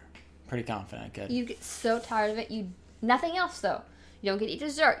year. Pretty confident I could. You get so tired of it. Nothing else though. You don't get to eat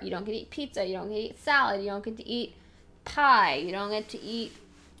dessert. You don't get to eat pizza. You don't get to eat salad. You don't get to eat pie. You don't get to eat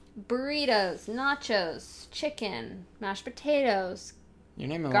burritos, nachos, chicken, mashed potatoes, You're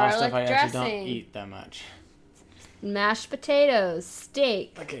naming a lot of stuff I garlic actually dressing. don't eat that much. mashed potatoes,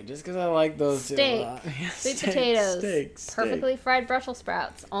 steak, Okay, just because I like those two a Steak. lot. Yeah, sweet steak, potatoes, steak. perfectly fried Brussels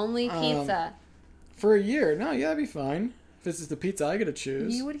sprouts, only pizza. For a year. No, yeah, that'd be fine. If this is the pizza I get to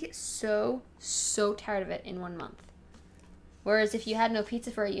choose. You would get so tired of it in 1 month. Whereas if you had no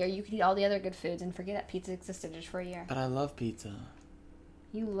pizza for a year, you could eat all the other good foods and forget that pizza existed just for a year. But I love pizza.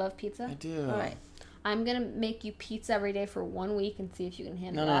 You love pizza? I do. All right. I'm going to make you pizza every day for 1 week and see if you can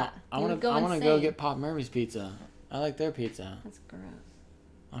handle No. that. I You want would to insane. go get Pop Murphy's pizza. I like their pizza. That's gross.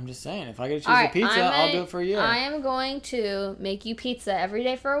 I'm just saying, if I get to choose All a right, pizza, I'll do it for a year. I am going to make you pizza every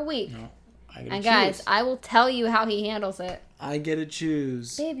day for a week. No, I get to And choose. guys, I will tell you how he handles it. I get to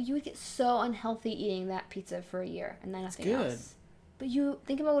choose. Babe, you would get so unhealthy eating that pizza for a year and then nothing good. else. But you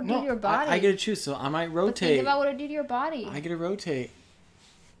think about what it would do No, to your body. I get to choose, so I might But rotate. think about what it would do to your body. I get to rotate.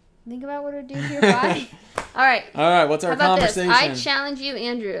 Think about what it would do to your body. All right. All right, what's How our about this? conversation? I challenge you,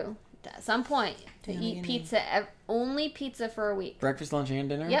 Andrew, at some point to Yeah, eat yeah. pizza, only pizza for a week. Breakfast, lunch, and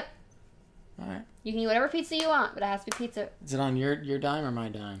dinner? Yep. All right. You can eat whatever pizza you want, but it has to be pizza. Is it on your dime or my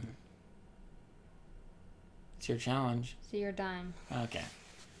dime? It's your challenge. So you're dime. Okay.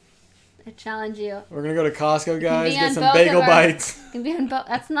 I challenge you. We're going to go to Costco, guys, be get on some both bagel of our- bites. It can be on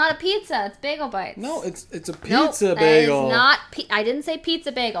That's not a pizza. It's bagel bites. No, it's a Nope, pizza bagel. That is not. I didn't say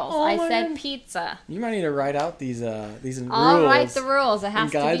pizza bagels. Oh I my said God. pizza. You might need to write out these I'll rules. write the rules. It has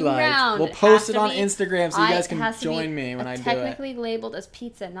and to be guidelines. round. We'll It post has it to on be- Instagram so you guys it can has to join be me when I do it. technically labeled as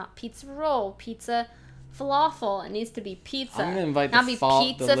pizza, not pizza roll, pizza falafel. It needs to be pizza. I'm gonna invite not the be the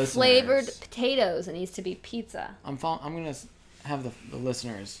pizza flavored listeners. potatoes. It needs to be pizza. I'm going to have the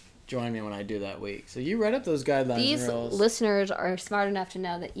listeners join me when I do that week. So you write up those guidelines These and rules. listeners are smart enough to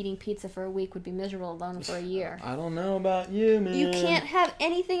know that eating pizza for a week would be miserable alone for a year. I don't know about you, man. You can't have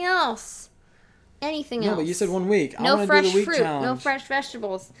anything else. Anything else. No, but you said 1 week. I No want to fresh do the week fruit. challenge. No fresh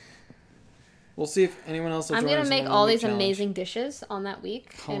vegetables. We'll see if anyone else will I'm join gonna us make on all the week these challenge. amazing dishes on that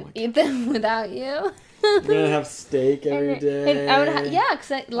week Oh and my eat them without you. You're gonna have steak every day. And I would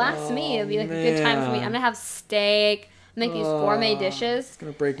because it lasts me. It'd be like a good time for me. man. I'm gonna have steak. Make these gourmet dishes, It's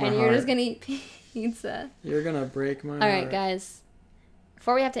gonna break my and heart. you're just gonna eat pizza. You're gonna break my All heart. right, guys.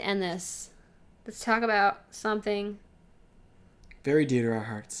 Before we have to end this, let's talk about something. Very dear to our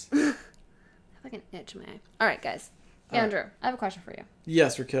hearts. I have like an itch in my eye. All right, guys. All right. Andrew, I have a question for you.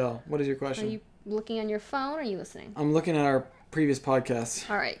 Yes, Raquel. What is your Are question? you looking on your phone or are you listening? I'm looking at our previous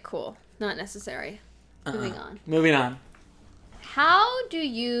podcast. All right, cool. Not necessary. Moving on. Moving on. How do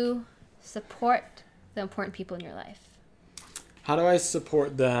you support the important people in your life? How do I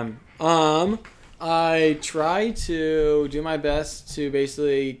support them? I try to do my best to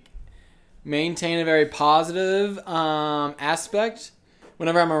basically maintain a very positive aspect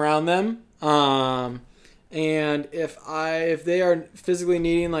whenever I'm around them. And if they are physically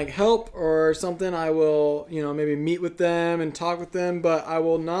needing like help or something, I will, maybe meet with them and talk with them, but I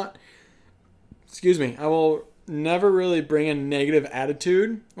will not, I will never really bring a negative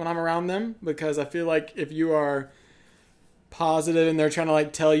attitude when I'm around them, because I feel like if you are positive and they're trying to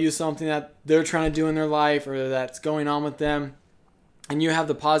like tell you something that they're trying to do in their life or that's going on with them, and you have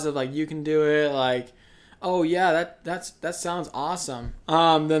the positive, like, you can do it, like, oh yeah, that sounds awesome,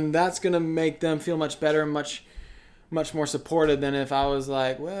 then that's gonna make them feel much better and much more supported than if I was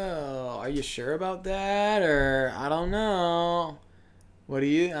like, well, are you sure about that, or I don't know, what do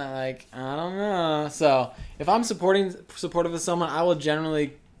you like, I don't know. So if I'm supportive of someone, I will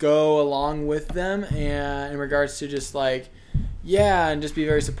generally go along with them, and in regards to just like, yeah, and just be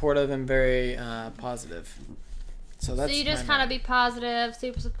very supportive and very positive. So that's. So you just kind of be positive,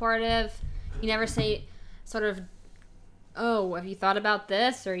 super supportive. You never say sort of, oh, have you thought about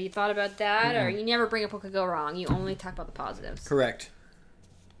this, or you thought about that, or you never bring up what could go wrong. You only talk about the positives. Correct.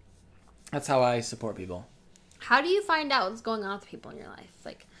 That's how I support people. How do you find out what's going on with people in your life?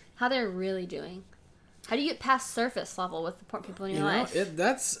 Like, how they're really doing? How do you get past surface level with important people in your life?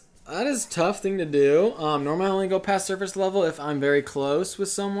 That is a tough thing to do. Normally I only go past surface level if I'm very close with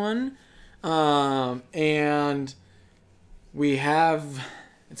someone. And we have,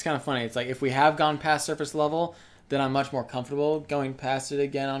 it's kind of funny. It's like if we have gone past surface level, then I'm much more comfortable going past it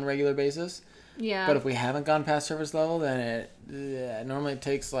again on a regular basis. Yeah. But if we haven't gone past surface level, then normally it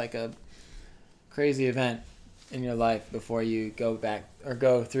takes like a crazy event in your life before you go back or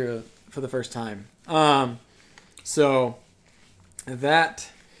go through for the first time. So that's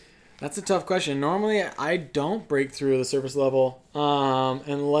a tough question. Normally I don't break through the surface level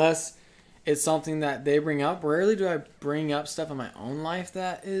unless it's something that they bring up. Rarely do I bring up stuff in my own life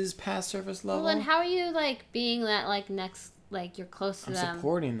that is past surface level. Well, then how are you, like, being that, like, next, like, you're close to I'm them?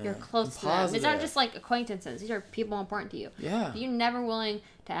 supporting them. You're close I'm to them. It's not positive. just, like, acquaintances. These are people important to you. Yeah. If you're never willing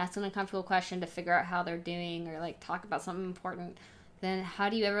to ask an uncomfortable question to figure out how they're doing or, like, talk about something important, then how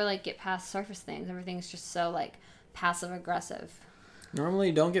do you ever, like, get past surface things? Everything's just so, like, passive-aggressive. Normally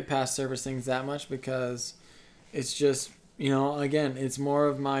you don't get past surface things that much because it's just, again, it's more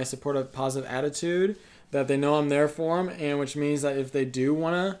of my supportive, positive attitude that they know I'm there for them, and which means that if they do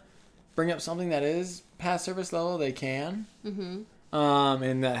want to bring up something that is past surface level, they can. Mm-hmm.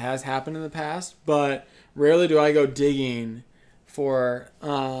 And that has happened in the past, but rarely do I go digging for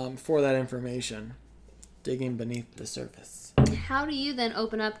that information, digging beneath the surface. How do you then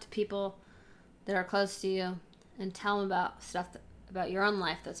open up to people that are close to you and tell them about stuff about your own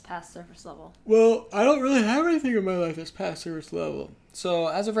life that's past surface level? Well, I don't really have anything in my life that's past surface level. So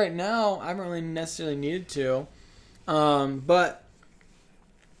as of right now, I haven't really necessarily needed to. But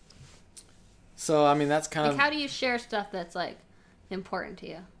so I mean that's kind Like, of how do you share stuff that's, like, important to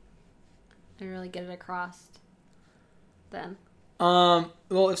you and really get it across then?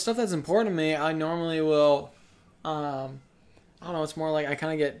 well, if stuff that's important to me, I normally will I don't know, it's more like I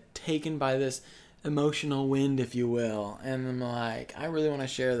kind of get taken by this emotional wind, if you will, and I'm like, I really want to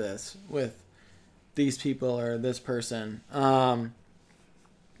share this with these people or this person.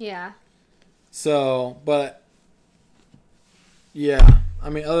 Yeah. So, but yeah, I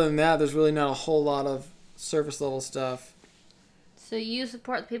mean, other than that, there's really not a whole lot of surface level stuff. So you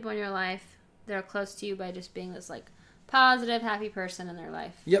support the people in your life that are close to you by just being this, like, positive, happy person in their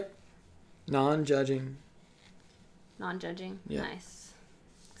life. Yep. Non-judging. Non-judging. Yeah. Nice.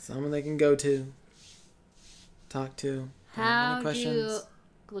 Someone they can go to. Talk to. How Any do questions?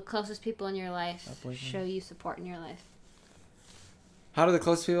 the closest people in your life Stop blinking. show you support in your life? How do the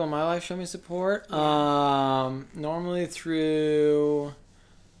closest people in my life show me support? Normally through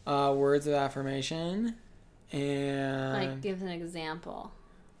words of affirmation. And Like, give an example.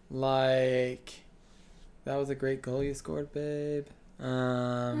 like, that was a great goal you scored, babe.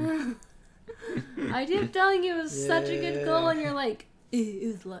 I keep telling you it was such a good goal, and you're like, it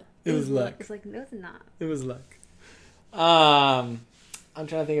was luck. It was luck. It's like, no, it's not. It was luck. I'm trying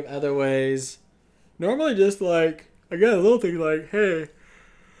to think of other ways. Normally just like, again, little things like, hey,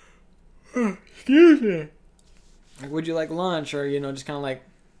 excuse me. Like, would you like lunch? Or, just kind of like,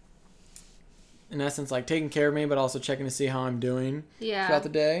 in essence, like taking care of me, but also checking to see how I'm doing throughout the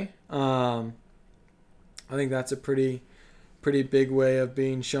day. I think that's a pretty big way of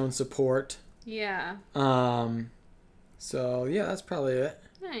being shown support. Yeah. So, yeah, that's probably it.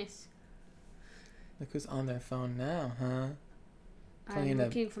 Nice. Look who's on their phone now, huh? I'm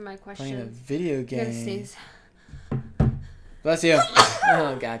looking for my question. Playing a video You gotta game. sneeze. Bless you.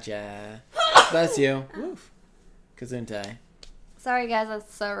 Oh, gotcha. Bless you. Woof. Gesundheit. Sorry, guys.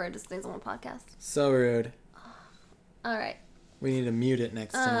 That's so rude to sneeze on a podcast. So rude. All right. We need to mute it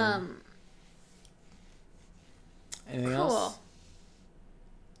next time. Anything Cool. else?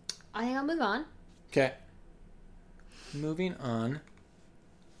 I think I'll move on. Okay. Moving on.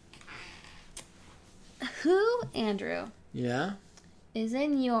 Who, Andrew, Yeah? is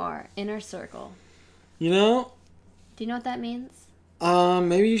in your inner circle? You know, Do you know what that means?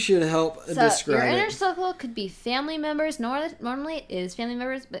 maybe you should help So describe your inner it. circle could be family members. Normally it is family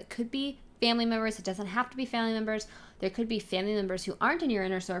members, but it could be family members. It doesn't have to be family members. There could be family members who aren't in your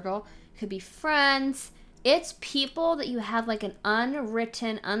inner circle. It could be friends. It's people that you have like an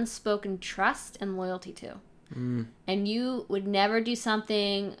unwritten, unspoken trust and loyalty to. And you would never do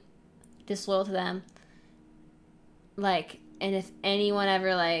something disloyal to them. Like, and if anyone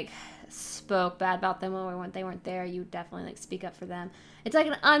ever like spoke bad about them when they weren't there, you definitely like speak up for them. It's like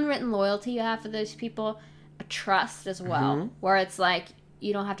an unwritten loyalty you have for those people, a trust as well, where it's like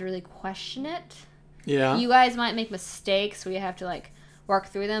you don't have to really question it. Yeah. You guys might make mistakes where you have to like work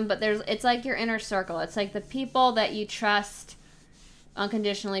through them, but it's like your inner circle. It's like the people that you trust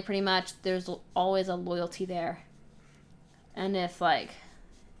unconditionally, pretty much. There's always a loyalty there. And if like,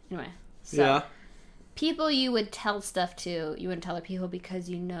 anyway, so Yeah. people you would tell stuff to, you wouldn't tell other people because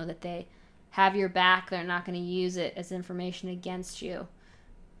you know that they have your back. They're not going to use it as information against you,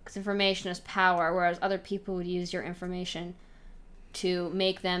 because information is power, whereas other people would use your information to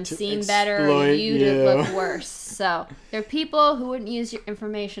make them seem better or exploit you to you. look worse. So there are people who wouldn't use your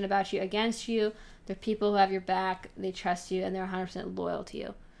information about you against you. There are people who have your back, they trust you, and they're 100% loyal to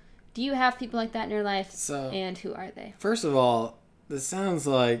you. Do you have people like that in your life? So- and who are they? First of all, this sounds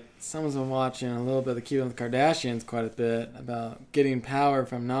like someone's been watching a little bit of Keeping Up with the Kardashians quite a bit about getting power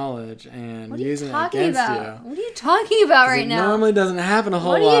from knowledge and What are you using it talking against about? you. What are you talking about 'Cause right it now? normally doesn't happen a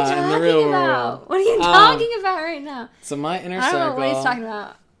whole What are you lot in the real talking about? world. What are you talking about right now? So my inner I don't circle, know what he's talking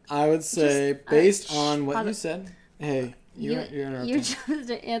about. I would say, Just, based on what pause you it. said. Hey, you're interrupting. You're supposed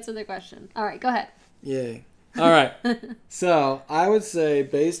to answer the question. All right, go ahead. Yay. All right. So I would say,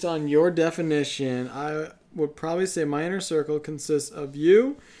 based on your definition, I would probably say my inner circle consists of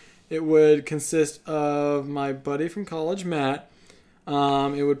you. It would consist of my buddy from college, Matt.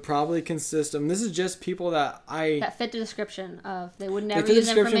 It would probably consist of, and this is just people that That fit the description of they would never fit the use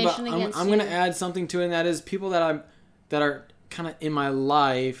description, but information against I'm you. going to add something to it, and that is people that are kind of in my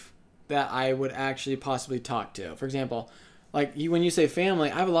life that I would actually possibly talk to. For example, like when you say family,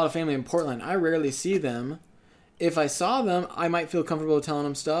 I have a lot of family in Portland. I rarely see them. If I saw them, I might feel comfortable telling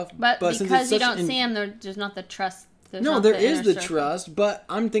them stuff. But since because it's you such don't see them, there's not the trust. No, there is the trust, but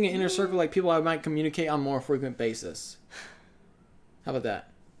I'm thinking inner circle, like people I might communicate on a more frequent basis. How about that?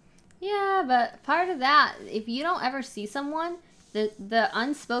 Yeah, but part of that, if you don't ever see someone, the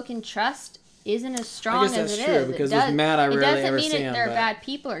unspoken trust isn't as strong as that's it true, is. because it with Matt, I rarely doesn't ever mean see that him, they're but- bad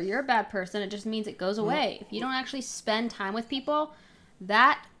people or you're a bad person. It just means it goes away. If you don't actually spend time with people,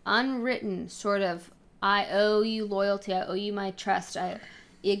 that unwritten sort of I owe you loyalty, I owe you my trust,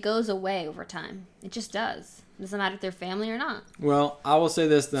 it goes away over time. It just does. It doesn't matter if they're family or not. Well, I will say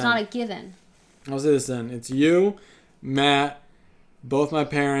this then. It's not a given. I'll say this then. It's you, Matt, both my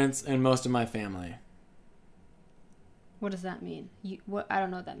parents, and most of my family. What does that mean? I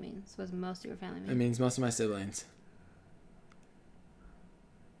don't know what that means. What does most of your family mean? It means most of my siblings.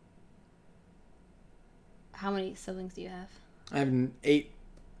 How many siblings do you have? I have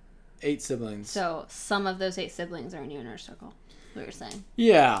eight siblings. So some of those 8 siblings are in your inner circle. What you're saying?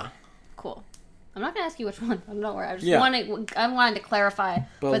 Yeah. Cool. I'm not gonna ask you which one. Don't worry. I just Yeah. wanted to clarify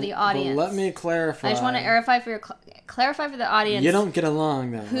for the audience. But let me clarify. I just want to clarify for the audience. You don't get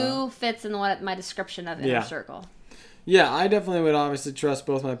along that who well. fits in my description of inner Yeah. circle. Yeah, I definitely would obviously trust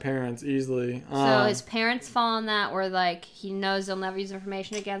both my parents easily. So his parents fall on that, where like he knows they'll never use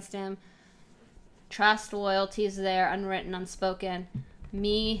information against him. Trust, loyalty is there, unwritten, unspoken.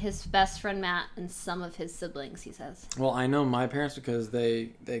 Me, his best friend Matt, and some of his siblings, he says. Well, I know my parents because they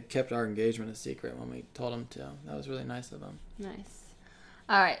kept our engagement a secret when we told them to. That was really nice of them. Nice.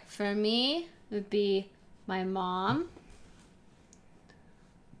 All right, for me, it would be my mom.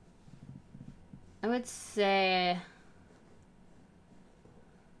 I would say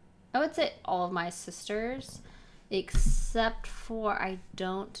all of my sisters, except for I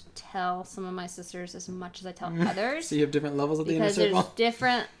don't tell some of my sisters as much as I tell others. So you have different levels of the inner Because circle? there's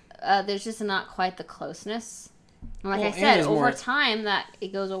different, there's just not quite the closeness. And like Well, I and said, there's over more- time that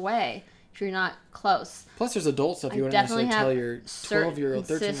it goes away if you're not close. Plus, there's adult stuff you I wouldn't definitely necessarily have tell your certain 12-year-old,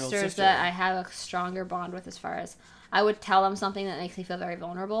 13-year-old sisters sister. that I have a stronger bond with, as far as I would tell them something that makes me feel very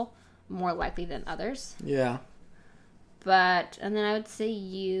vulnerable, more likely than others. Yeah. And then I would say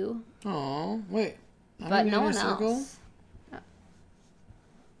you, Oh, wait. but no one else.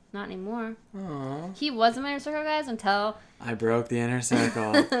 Not anymore. Oh. He was in my inner circle, guys, until... I broke the inner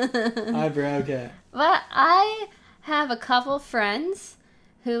circle. I broke it. But I have a couple friends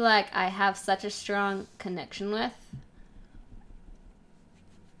who, like, I have such a strong connection with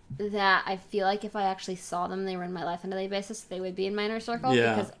that I feel like if I actually saw them, they were in my life on a daily basis, they would be in my inner circle.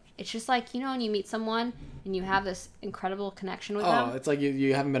 Yeah. Because it's just like, you know, when you meet someone and you have this incredible connection with Oh, them. it's like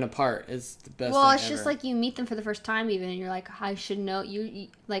you haven't been apart. It's the best Well, thing it's just ever. like you meet them for the first time even, and you're like, I should know you,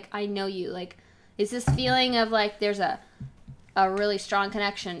 like, I know you. Like, it's this feeling of, like, there's a really strong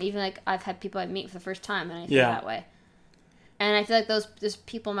connection. Even, like, I've had people I meet for the first time, and I feel that way. And I feel like there's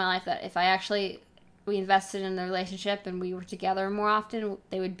people in my life that if we invested in the relationship and we were together more often,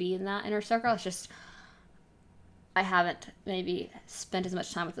 they would be in that inner circle. It's just, I haven't maybe spent as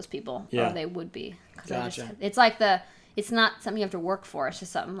much time with those people, or they would be. Gotcha. It's like it's not something you have to work for. It's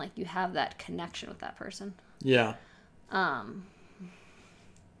just something like you have that connection with that person. Yeah. Um.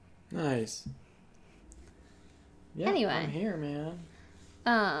 Nice. Yeah, Anyway. I'm here,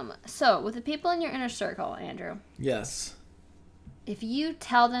 man. So with the people in your inner circle, Andrew, Yes. if you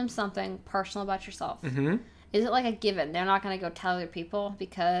tell them something personal about yourself, Mm-hmm. is it like a given? They're not going to go tell other people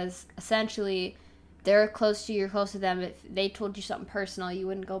because essentially they're close to you, you're close to them. If they told you something personal, you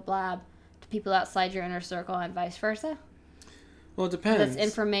wouldn't go blab to people outside your inner circle and vice versa. Well, it depends. That's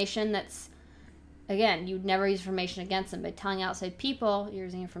information that's, again, you'd never use information against them. By telling outside people, you're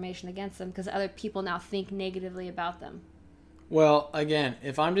using information against them because other people now think negatively about them. Well, again,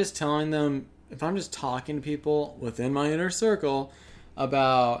 if I'm just talking to people within my inner circle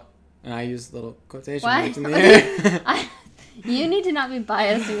about, and I use little quotation Why? marks in the air. You need to not be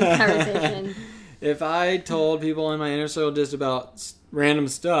biased in this conversation. If I told people in my inner circle just about random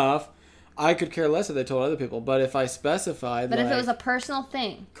stuff, I could care less if they told other people. But if I specified, But if it was a personal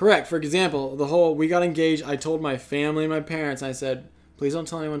thing. correct. For example, we got engaged. I told my family and my parents. And I said, please don't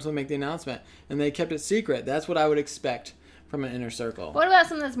tell anyone until we make the announcement. And they kept it secret. That's what I would expect from an inner circle. What about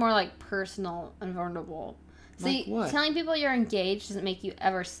something that's more like personal and vulnerable? See, Like what? telling people you're engaged doesn't make you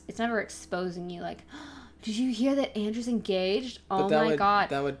ever. It's never exposing you. Like, did you hear that Andrew's engaged? Oh that my would- god!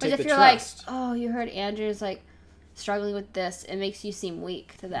 that would But take if the you're trust. like, oh, you heard Andrew's like struggling with this, it makes you seem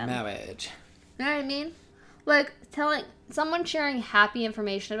weak to them. Marriage. You know what I mean? Like telling someone sharing happy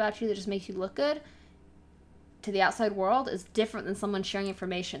information about you that just makes you look good to the outside world is different than someone sharing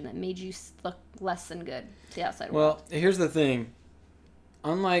information that made you look less than good to the outside world. Well, here's the thing.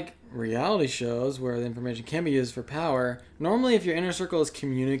 Unlike reality shows where the information can be used for power, normally if your inner circle is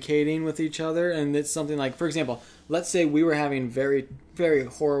communicating with each other and it's something like, for example, let's say we were having very, very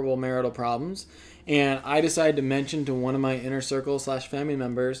horrible marital problems and I decided to mention to one of my inner circle / family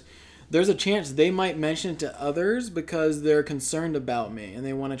members, there's a chance they might mention it to others because they're concerned about me and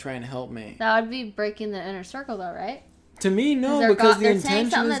they want to try and help me. That would be breaking the inner circle, though, right? To me, no, They're because the they're saying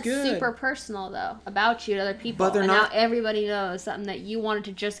intention something is that's good. super personal, though, about you to other people. But they're and not- now everybody knows something that you wanted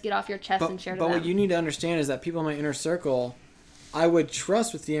to just get off your chest and share to But them. what you need to understand is that people in my inner circle, I would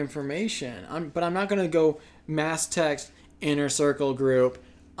trust with the information. But I'm not going to go mass text inner circle group,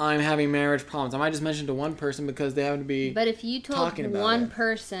 I'm having marriage problems. I might just mention to one person because they happen to be But if you told talking about one it.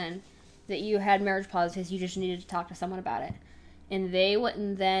 person that you had marriage problems because you just needed to talk to someone about it, and they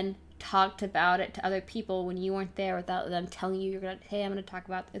wouldn't then talked about it to other people when you weren't there without them telling you hey, I'm going to talk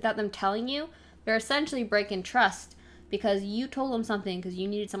about it, without them telling you, they're essentially breaking trust because you told them something because you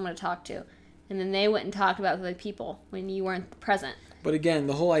needed someone to talk to, and then they went and talked about it with other people when you weren't present. But again,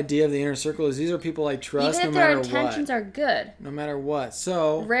 the whole idea of the inner circle is these are people I trust Even if no their matter intentions what. are good, No matter what.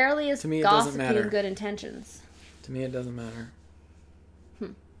 So, rarely is to me, it doesn't gossiping matter. good intentions. to me, it doesn't matter.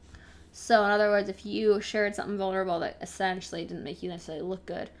 So, in other words, if you shared something vulnerable that essentially didn't make you necessarily look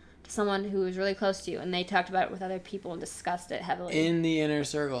good to someone who was really close to you, and they talked about it with other people and discussed it heavily. In the inner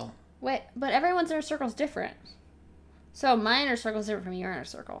circle. Wait, but everyone's inner circle is different. So, my inner circle is different from your inner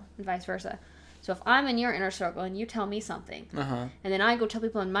circle, and vice versa. So, if I'm in your inner circle and you tell me something, Uh-huh. and then I go tell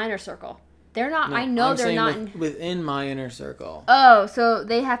people in my inner circle, they're not, No, I know I'm they're saying not within my inner circle. Oh, so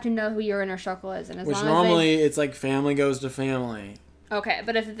they have to know who your inner circle is, and as Which long normally it's like family goes to family. okay,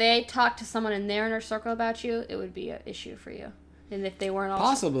 but if they talk to someone in their inner circle about you, it would be an issue for you, and if they weren't also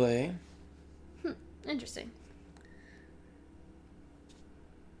Possibly. interesting.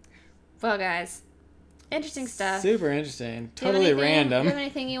 Well, guys, interesting stuff. Super interesting. Do you have Totally anything- random. Do you have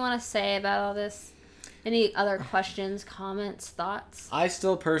anything you want to say about all this? Any other questions, comments, thoughts? I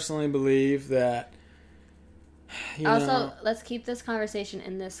still personally believe that. You Also, know, let's keep this conversation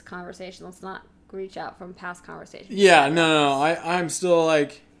in this conversation. Let's not reach out from past conversations. yeah, no. I'm still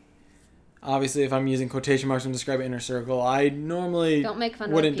like. Obviously, if I'm using quotation marks to describe inner circle, I normally Don't make fun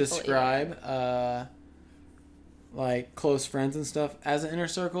of wouldn't other people describe like close friends and stuff as an inner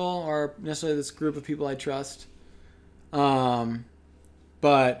circle or necessarily this group of people I trust.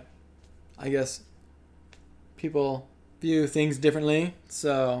 But I guess people view things differently,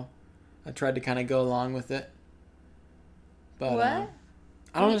 so I tried to kind of go along with it. But What?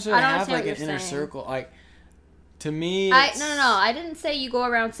 I don't necessarily have understand like what an you're inner saying. circle. Like to me, No. it's- I didn't say you go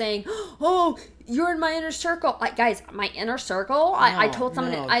around saying, "Oh, you're in my inner circle." Like, guys, my inner circle. I No, told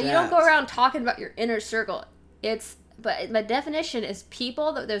someone no, you don't go that. around talking about your inner circle. But my definition is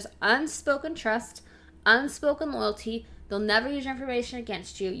people that there's unspoken trust, unspoken loyalty. They'll never use your information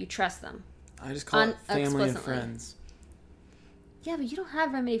against you. You trust them. I just call it family and explicitly. friends. Yeah, but you don't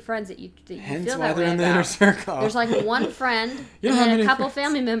have very many friends that you Hence feel why that they're way in the about. inner circle. There's like one friend You don't and have then a many couple friends.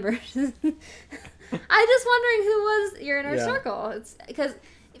 family members. I'm just wondering who was your inner Yeah. circle. It's because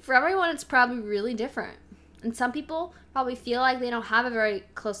for everyone, it's probably really different. And some people probably feel like they don't have a very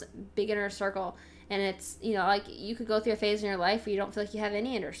close, big inner circle. And it's, like you could go through a phase in your life where you don't feel like you have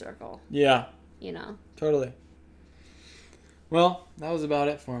any inner circle, Yeah, you know? totally. Well, that was about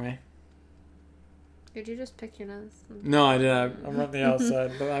it for me. Did you just pick your nose? No, I did. I'm on the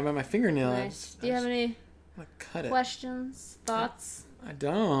outside, but I'm at my fingernail. Nice. Do you have any I'm gonna cut it. questions, thoughts? I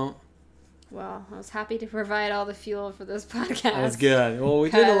don't. Well, I was happy to provide all the fuel for this podcast. That was good. Well, we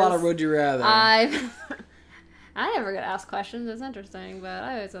did a lot of Would You Rather. I never get asked questions. It's interesting, but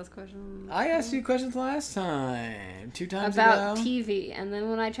I always ask questions. I asked you questions last time. 2 times About ago. TV, and then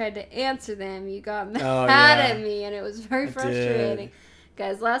when I tried to answer them, you got mad Oh, yeah. at me, and it was very I frustrating. did.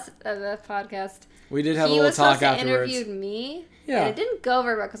 Guys, last podcast, We did have a he little was supposed talk to afterwards. interview me, Yeah. and it didn't go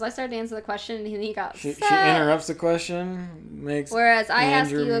very well because I started to answer the question, and he got She upset. interrupts the question, makes Whereas I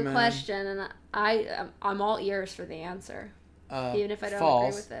ask Andrew you a mad. question, and I'm all ears for the answer, even if I don't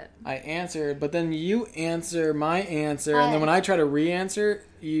false. agree with it. I answer, but then you answer my answer, and then when I try to re-answer,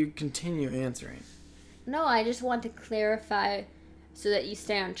 you continue answering. No, I just want to clarify so that you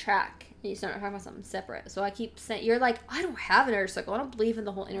stay on track and you start talking about something separate. So I keep saying, you're like, I don't have an inner circle. I don't believe in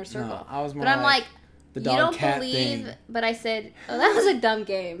the whole inner circle. No, I was more but I'm like, the you dog don't cat believe. thing. But I said, oh, that was a dumb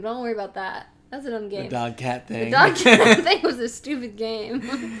game. Don't worry about that. That's a dumb game. The dog cat thing. The dog cat thing was a stupid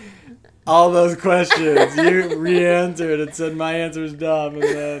game. All those questions, you re-answered and said my answer's dumb, and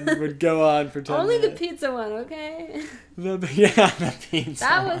then would go on for 10 Only the minutes. pizza one, okay? The pizza.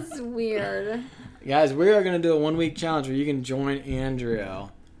 That was weird. Guys, we are going to do a 1-week challenge where you can join Andrew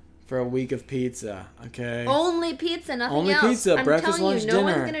for a week of pizza, okay? Only pizza, nothing Only else. pizza, I'm breakfast, telling lunch, you, no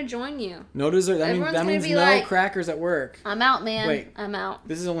dinner. one's gonna join you. No dessert. Everyone's That gonna means be no like- crackers at work. I'm out, man. Wait. I'm out.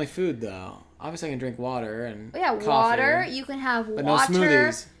 This is only food, though. Obviously, I can drink water and Yeah, coffee, water. You can have but water. no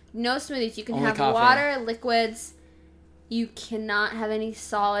smoothies. No smoothies. You can Only have coffee. water, liquids. You cannot have any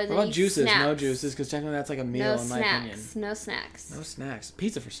solids. What about any juices? Snacks. No juices, because technically that's like a meal, No in my opinion. snacks. No snacks. No snacks.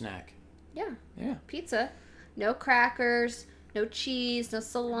 Pizza for snack. Yeah, Yeah. pizza. No crackers. No cheese. No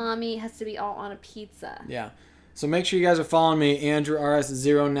salami. It has to be all on a pizza. Yeah. So make sure you guys are following me, Andrew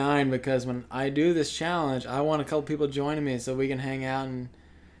RS09, because when I do this challenge, I want a couple people joining me so we can hang out and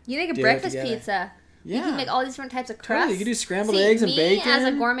You make a Do it breakfast together. pizza. yeah. You can make all these different types of crust. Totally. You can do scrambled See, eggs and me bacon. as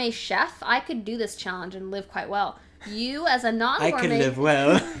a gourmet chef, I could do this challenge and live quite well. You as a I non-gourmet, could live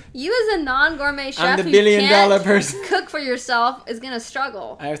well. You as a non-gourmet chef, I'm the who billion-dollar can't person. cook for yourself is gonna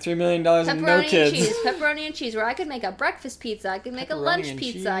struggle. I have $3 million and no Pepperoni and kids. cheese, pepperoni and cheese. Where I could make a breakfast pizza, I could make a Pepperoni lunch and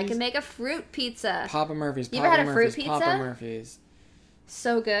pizza, I cheese. could make a fruit pizza. Papa Murphy's. You Papa ever had a fruit Murphy's, Papa pizza? Murphy's.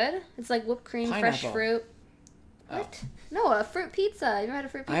 So good. It's like whipped cream, fresh Pineapple. fruit. Oh. What? No, a fruit pizza. You ever had a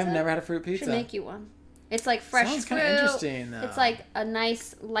fruit pizza? I have never had a fruit I should pizza. make you one. It's like fresh Sounds fruit. kind of interesting, though. It's like a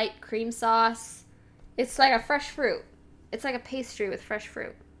nice light cream sauce. It's like a fresh fruit. It's like a pastry with fresh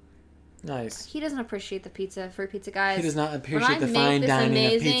fruit. Nice. He doesn't appreciate the fruit pizza, guys. He does not appreciate the when fine I make this dining of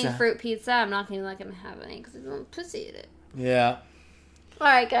amazing pizza. fruit pizza, I'm not going to let him have any because he's going to pussy eat it. Yeah. All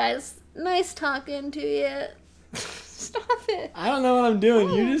right, guys. Nice talking to you. Stop it. I don't know what I'm doing.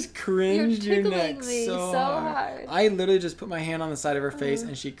 You just cringed your tickling neck me so so hard. hard. I literally just put my hand on the side of her face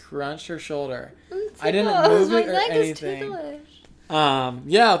and she crunched her shoulder. I'm I didn't tickled. move My it or neck is anything. ticklish.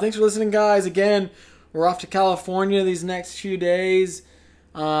 Yeah, thanks for listening, guys. Again, we're off to California these next few days.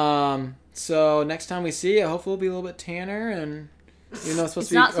 So next time we see you, hopefully it'll be a little bit tanner, and even though it's supposed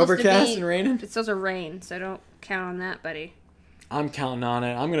to be overcast and raining. It's supposed to rain, so don't count on that, buddy. I'm counting on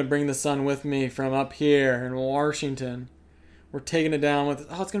it. I'm going to bring the sun with me from up here in Washington. We're taking it down with...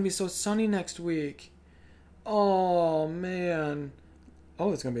 Oh, it's going to be so sunny next week. Oh, man.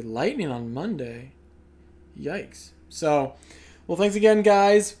 Oh, it's going to be lightning on Monday. Yikes. So, well, thanks again,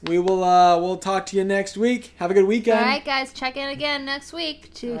 guys. We'll talk to you next week. Have a good weekend. All right, guys. Check in again next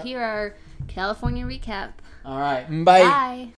week to hear our California recap. All right. Bye. Bye.